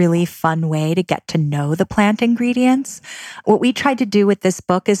it's a really fun way to get to know the plant ingredients. What we tried to do with this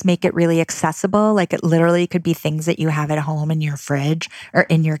book is make it really accessible. Like, it literally could be things that you have at home in your fridge or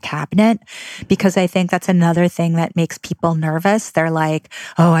in your cabinet, because I think that's another thing that makes people nervous. They're like,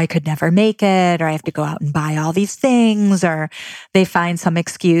 oh, I could never make it, or I have to go out and buy all these things, or they find some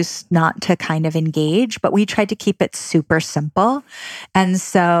excuse not to kind of engage. But we tried to keep it super simple. And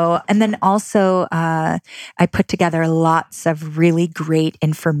then also I put together lots of really great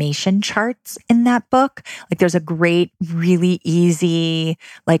information charts in that book. Like, there's a great, really easy,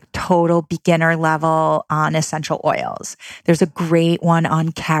 like total beginner level on essential oils. There's a great one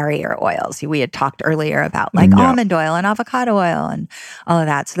on carrier oils. We had talked earlier about like almond oil and avocado oil and all of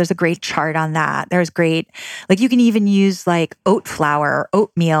that. So there's a great chart on that. There's great, like, you can even use like oat flour or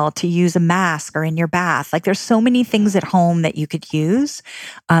oatmeal to use a mask or in your bath. Like, there's so many things at home that you could use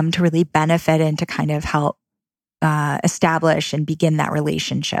to really benefit and to kind of help establish and begin that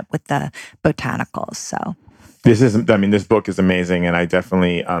relationship with the botanicals. So this book is amazing, and I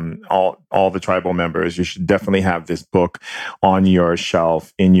definitely, all the tribal members, you should definitely have this book on your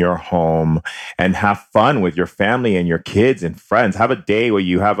shelf in your home and have fun with your family and your kids and friends. Have a day where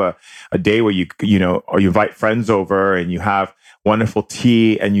you have a day where you invite friends over and you have wonderful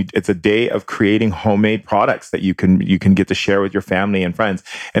tea, and it's a day of creating homemade products that you can get to share with your family and friends.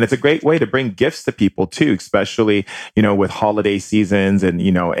 And it's a great way to bring gifts to people too, especially, with holiday seasons and,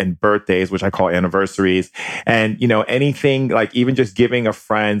 and birthdays, which I call anniversaries. And, anything like even just giving a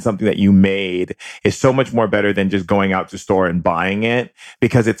friend something that you made is so much more better than just going out to store and buying it,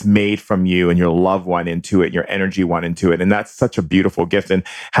 because it's made from you and your love went into it, your energy went into it. And that's such a beautiful gift. And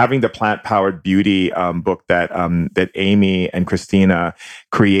having the Plant Powered Beauty book that Amy and Christina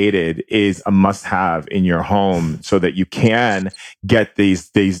created is a must-have in your home, so that you can get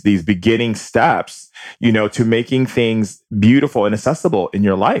these beginning steps, to making things beautiful and accessible in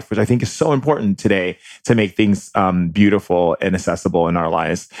your life, which I think is so important today, to make things beautiful and accessible in our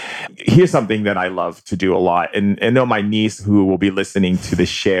lives. Here's something that I love to do a lot, and I know my niece, who will be listening to this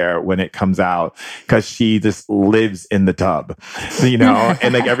share when it comes out, because she just lives in the tub,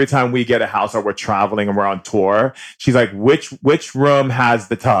 and like every time we get a house or we're traveling and we're on tour, she's like, which room has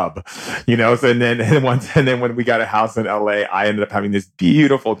the tub? So and then when we got a house in LA, I ended up having this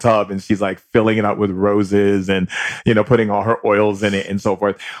beautiful tub, and she's like filling it up with roses and putting all her oils in it and so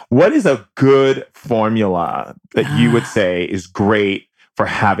forth. What is a good formula that you would say is great for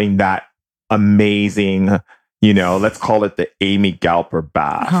having that amazing, let's call it the Amy Galper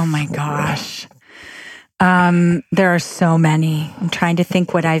bath? Oh my gosh. There are so many. I'm trying to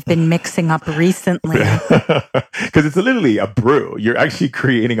think what I've been mixing up recently. Because it's literally a brew. You're actually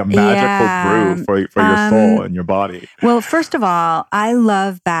creating a magical brew for your soul and your body. Well, first of all, I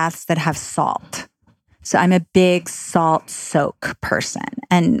love baths that have salt. So I'm a big salt soak person,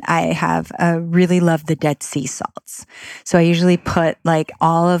 and I really love the Dead Sea salts. So I usually put like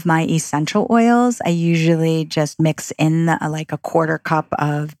all of my essential oils. I usually just mix in like a quarter cup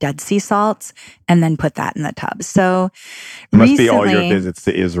of Dead Sea salts and then put that in the tub. So it must be all your visits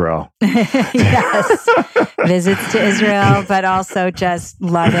to Israel. Yes, visits to Israel, but also just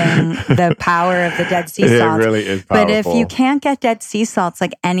loving the power of the Dead Sea salts. It really is powerful. But if you can't get Dead Sea salts,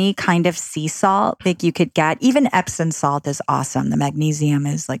 like any kind of sea salt, like you could get, even Epsom salt is awesome. The magnesium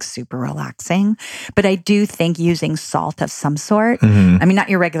is like super relaxing. But I do think using salt of some sort, I mean, not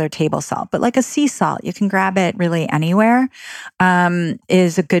your regular table salt, but like a sea salt, you can grab it really anywhere,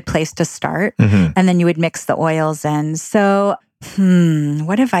 is a good place to start. And then you would mix the oils in. So,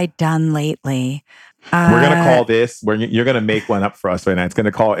 what have I done lately? We're going to call this, you're going to make one up for us right now. We're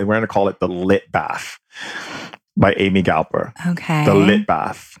going to call it the Lit Bath by Amy Galper. Okay. The Lit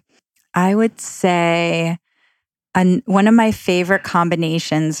Bath. I would say one of my favorite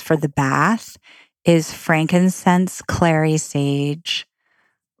combinations for the bath is frankincense, clary sage,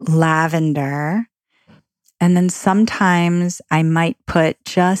 lavender. And then sometimes I might put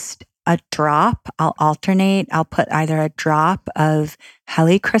just a drop. I'll alternate. I'll put either a drop of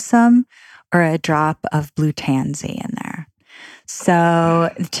helichrysum or a drop of blue tansy in there.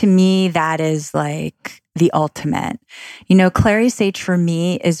 So to me, that is like the ultimate. Clary sage for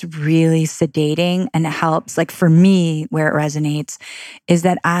me is really sedating, and it helps. Like for me, where it resonates is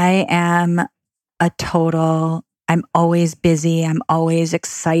that I'm always busy. I'm always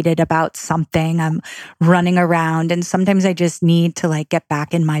excited about something. I'm running around, and sometimes I just need to like get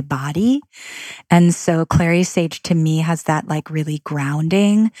back in my body. And so clary sage to me has that like really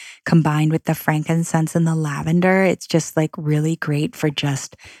grounding combined with the frankincense and the lavender. It's just like really great for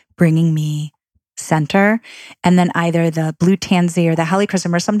just bringing me center. And then either the blue tansy or the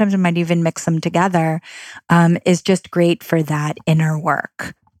helichrysum, or sometimes I might even mix them together, is just great for that inner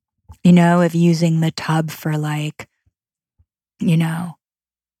work. Of using the tub for like,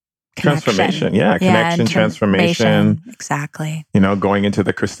 transformation. Yeah. Connection, transformation. Exactly. Going into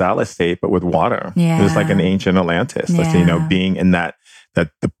the chrysalis state, but with water. Yeah. It's like an ancient Atlantis. Yeah. Being in that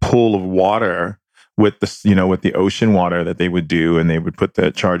the pool of water with with the ocean water that they would do, and they would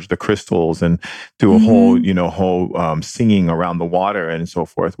charge the crystals and do a whole singing around the water and so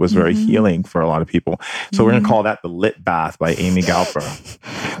forth, was very healing for a lot of people. So we're going to call that the Lit Bath by Amy Galper.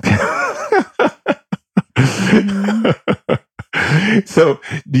 So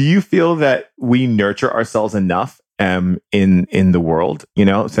do you feel that we nurture ourselves enough in the world,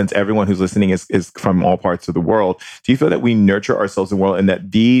 since everyone who's listening is from all parts of the world? Do you feel that we nurture ourselves in the world, and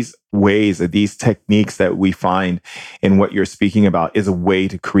that these ways, these techniques that we find in what you're speaking about is a way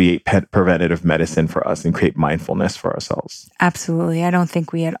to create preventative medicine for us and create mindfulness for ourselves? Absolutely. I don't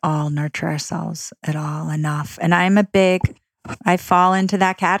think we at all nurture ourselves at all enough. And I fall into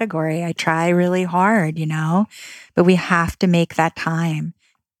that category. I try really hard, but we have to make that time.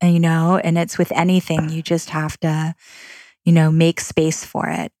 And it's with anything, you just have to, make space for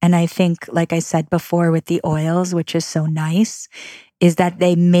it. And I think, like I said before, with the oils, which is so nice, is that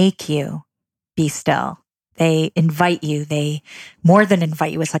they make you be still. They invite you. They more than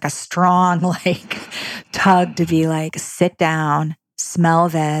invite you. It's like a strong, tug to be like, sit down, smell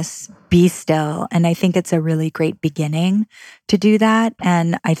this, be still. And I think it's a really great beginning to do that.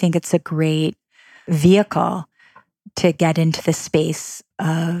 And I think it's a great vehicle to get into the space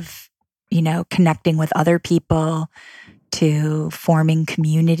of, connecting with other people, to forming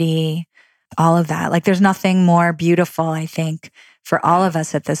community, all of that. Like there's nothing more beautiful, I think, for all of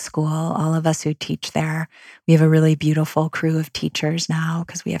us at this school, all of us who teach there. We have a really beautiful crew of teachers now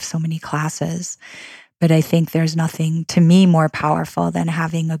because we have so many classes. But I think there's nothing to me more powerful than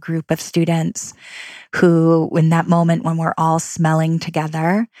having a group of students who, in that moment when we're all smelling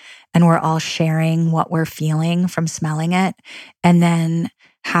together and we're all sharing what we're feeling from smelling it, and then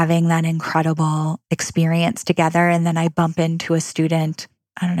having that incredible experience together. And then I bump into a student,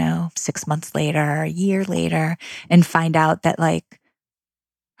 6 months later, a year later, and find out that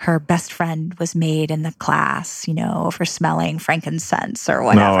her best friend was made in the class, for smelling frankincense or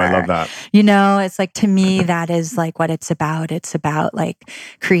whatever. No, I love that. It's like, to me, that is like what it's about. It's about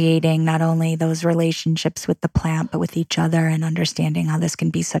creating not only those relationships with the plant, but with each other, and understanding how this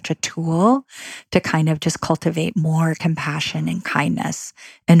can be such a tool to kind of just cultivate more compassion and kindness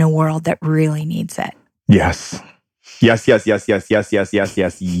in a world that really needs it. Yes. Yes, yes, yes, yes, yes, yes, yes,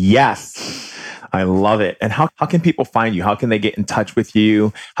 yes, yes. I love it. And how can people find you? How can they get in touch with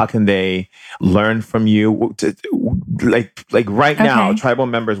you? How can they learn from you? Right now, tribal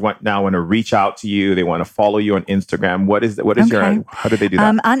members want to reach out to you. They want to follow you on Instagram. What is your, how do they do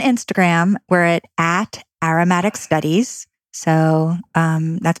that? On Instagram, we're at Aromatic Studies. So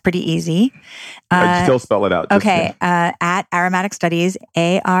that's pretty easy. Still spell it out. Okay. At Aromatic Studies,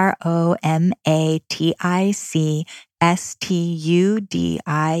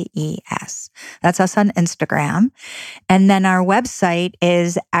 AROMATICSTUDIES. That's us on Instagram. And then our website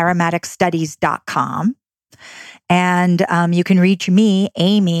is aromaticstudies.com. And you can reach me,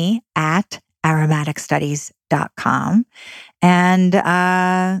 Amy, at aromaticstudies.com. And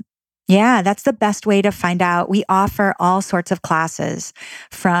that's the best way to find out. We offer all sorts of classes,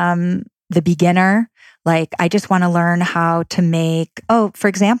 from the beginner, like I just want to learn how to make, for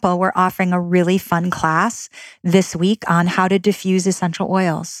example, we're offering a really fun class this week on how to diffuse essential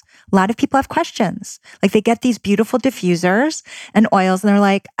oils. A lot of people have questions. Like they get these beautiful diffusers and oils and they're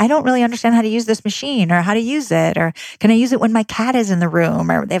like, I don't really understand how to use this machine or how to use it, or can I use it when my cat is in the room?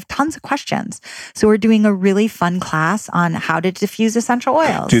 Or they have tons of questions. So we're doing a really fun class on how to diffuse essential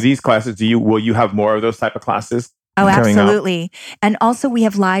oils. Do these classes, will you have more of those type of classes? Oh, absolutely. And also we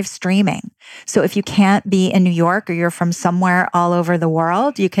have live streaming. So if you can't be in New York or you're from somewhere all over the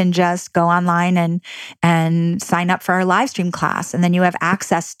world, you can just go online and sign up for our live stream class. And then you have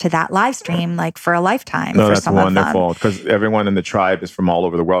access to that live stream like for a lifetime. No, for that's some wonderful, because everyone in the tribe is from all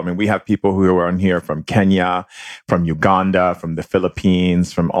over the world. I mean, we have people who are on here from Kenya, from Uganda, from the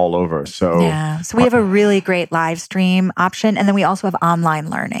Philippines, from all over. So yeah, so we have a really great live stream option. And then we also have online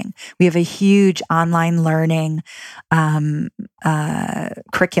learning. We have a huge online learning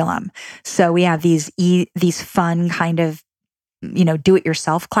curriculum. So we have these fun kind of,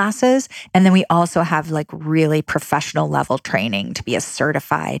 do-it-yourself classes. And then we also have like really professional level training to be a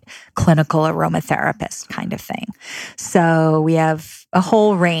certified clinical aromatherapist kind of thing. So we have a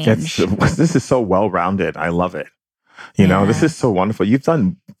whole range. This is so well-rounded. I love it. This is so wonderful. You've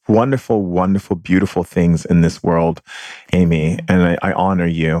done wonderful, wonderful, beautiful things in this world, Amy. And I honor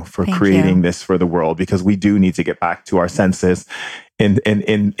you for creating this for the world, because we do need to get back to our senses in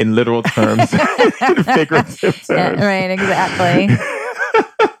literal terms, in figurative terms. Yeah, right, exactly.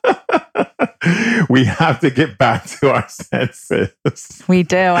 We have to get back to our senses. We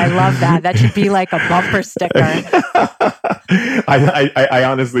do. I love that. That should be like a bumper sticker. I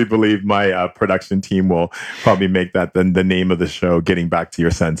honestly believe my production team will probably make that the name of the show, Getting Back to Your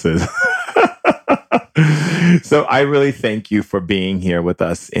Senses. So I really thank you for being here with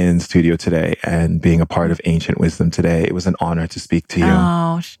us in studio today and being a part of Ancient Wisdom today. It was an honor to speak to you.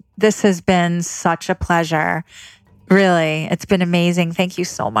 Oh, this has been such a pleasure. Really, it's been amazing. Thank you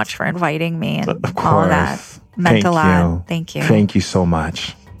so much for inviting me and of course. all of that. Meant a lot. Thank you. Thank you so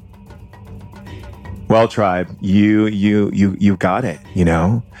much. Well, tribe, you got it,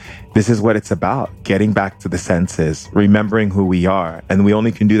 This is what it's about, getting back to the senses, remembering who we are. And we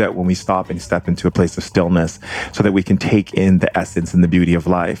only can do that when we stop and step into a place of stillness so that we can take in the essence and the beauty of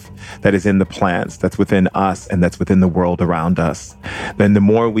life that is in the plants, that's within us, and that's within the world around us. Then the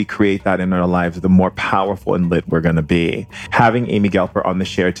more we create that in our lives, the more powerful and lit we're going to be. Having Amy Gelper on the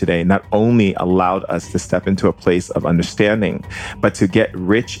share today not only allowed us to step into a place of understanding, but to get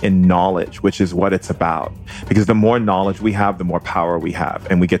rich in knowledge, which is what it's about. Because the more knowledge we have, the more power we have,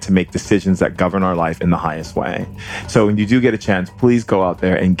 and we get to make decisions that govern our life in the highest way. So when you do get a chance, please go out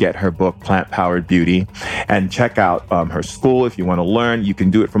there and get her book, Plant Powered Beauty, and check out her school. If you want to learn, you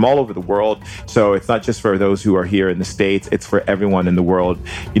can do it from all over the world. So it's not just for those who are here in the States, it's for everyone in the world.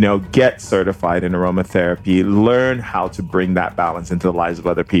 Get certified in aromatherapy, learn how to bring that balance into the lives of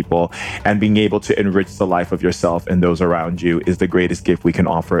other people, and being able to enrich the life of yourself and those around you is the greatest gift we can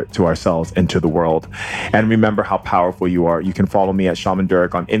offer to ourselves and to the world. And remember how powerful you are. You can follow me at Shaman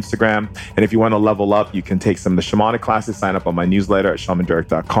Durek on Instagram. And if you want to level up, you can take some of the shamanic classes, sign up on my newsletter at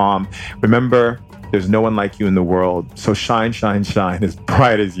shamandurek.com. Remember, there's no one like you in the world. So shine, shine, shine as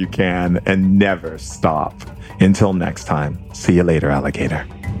bright as you can and never stop. Until next time, see you later, alligator.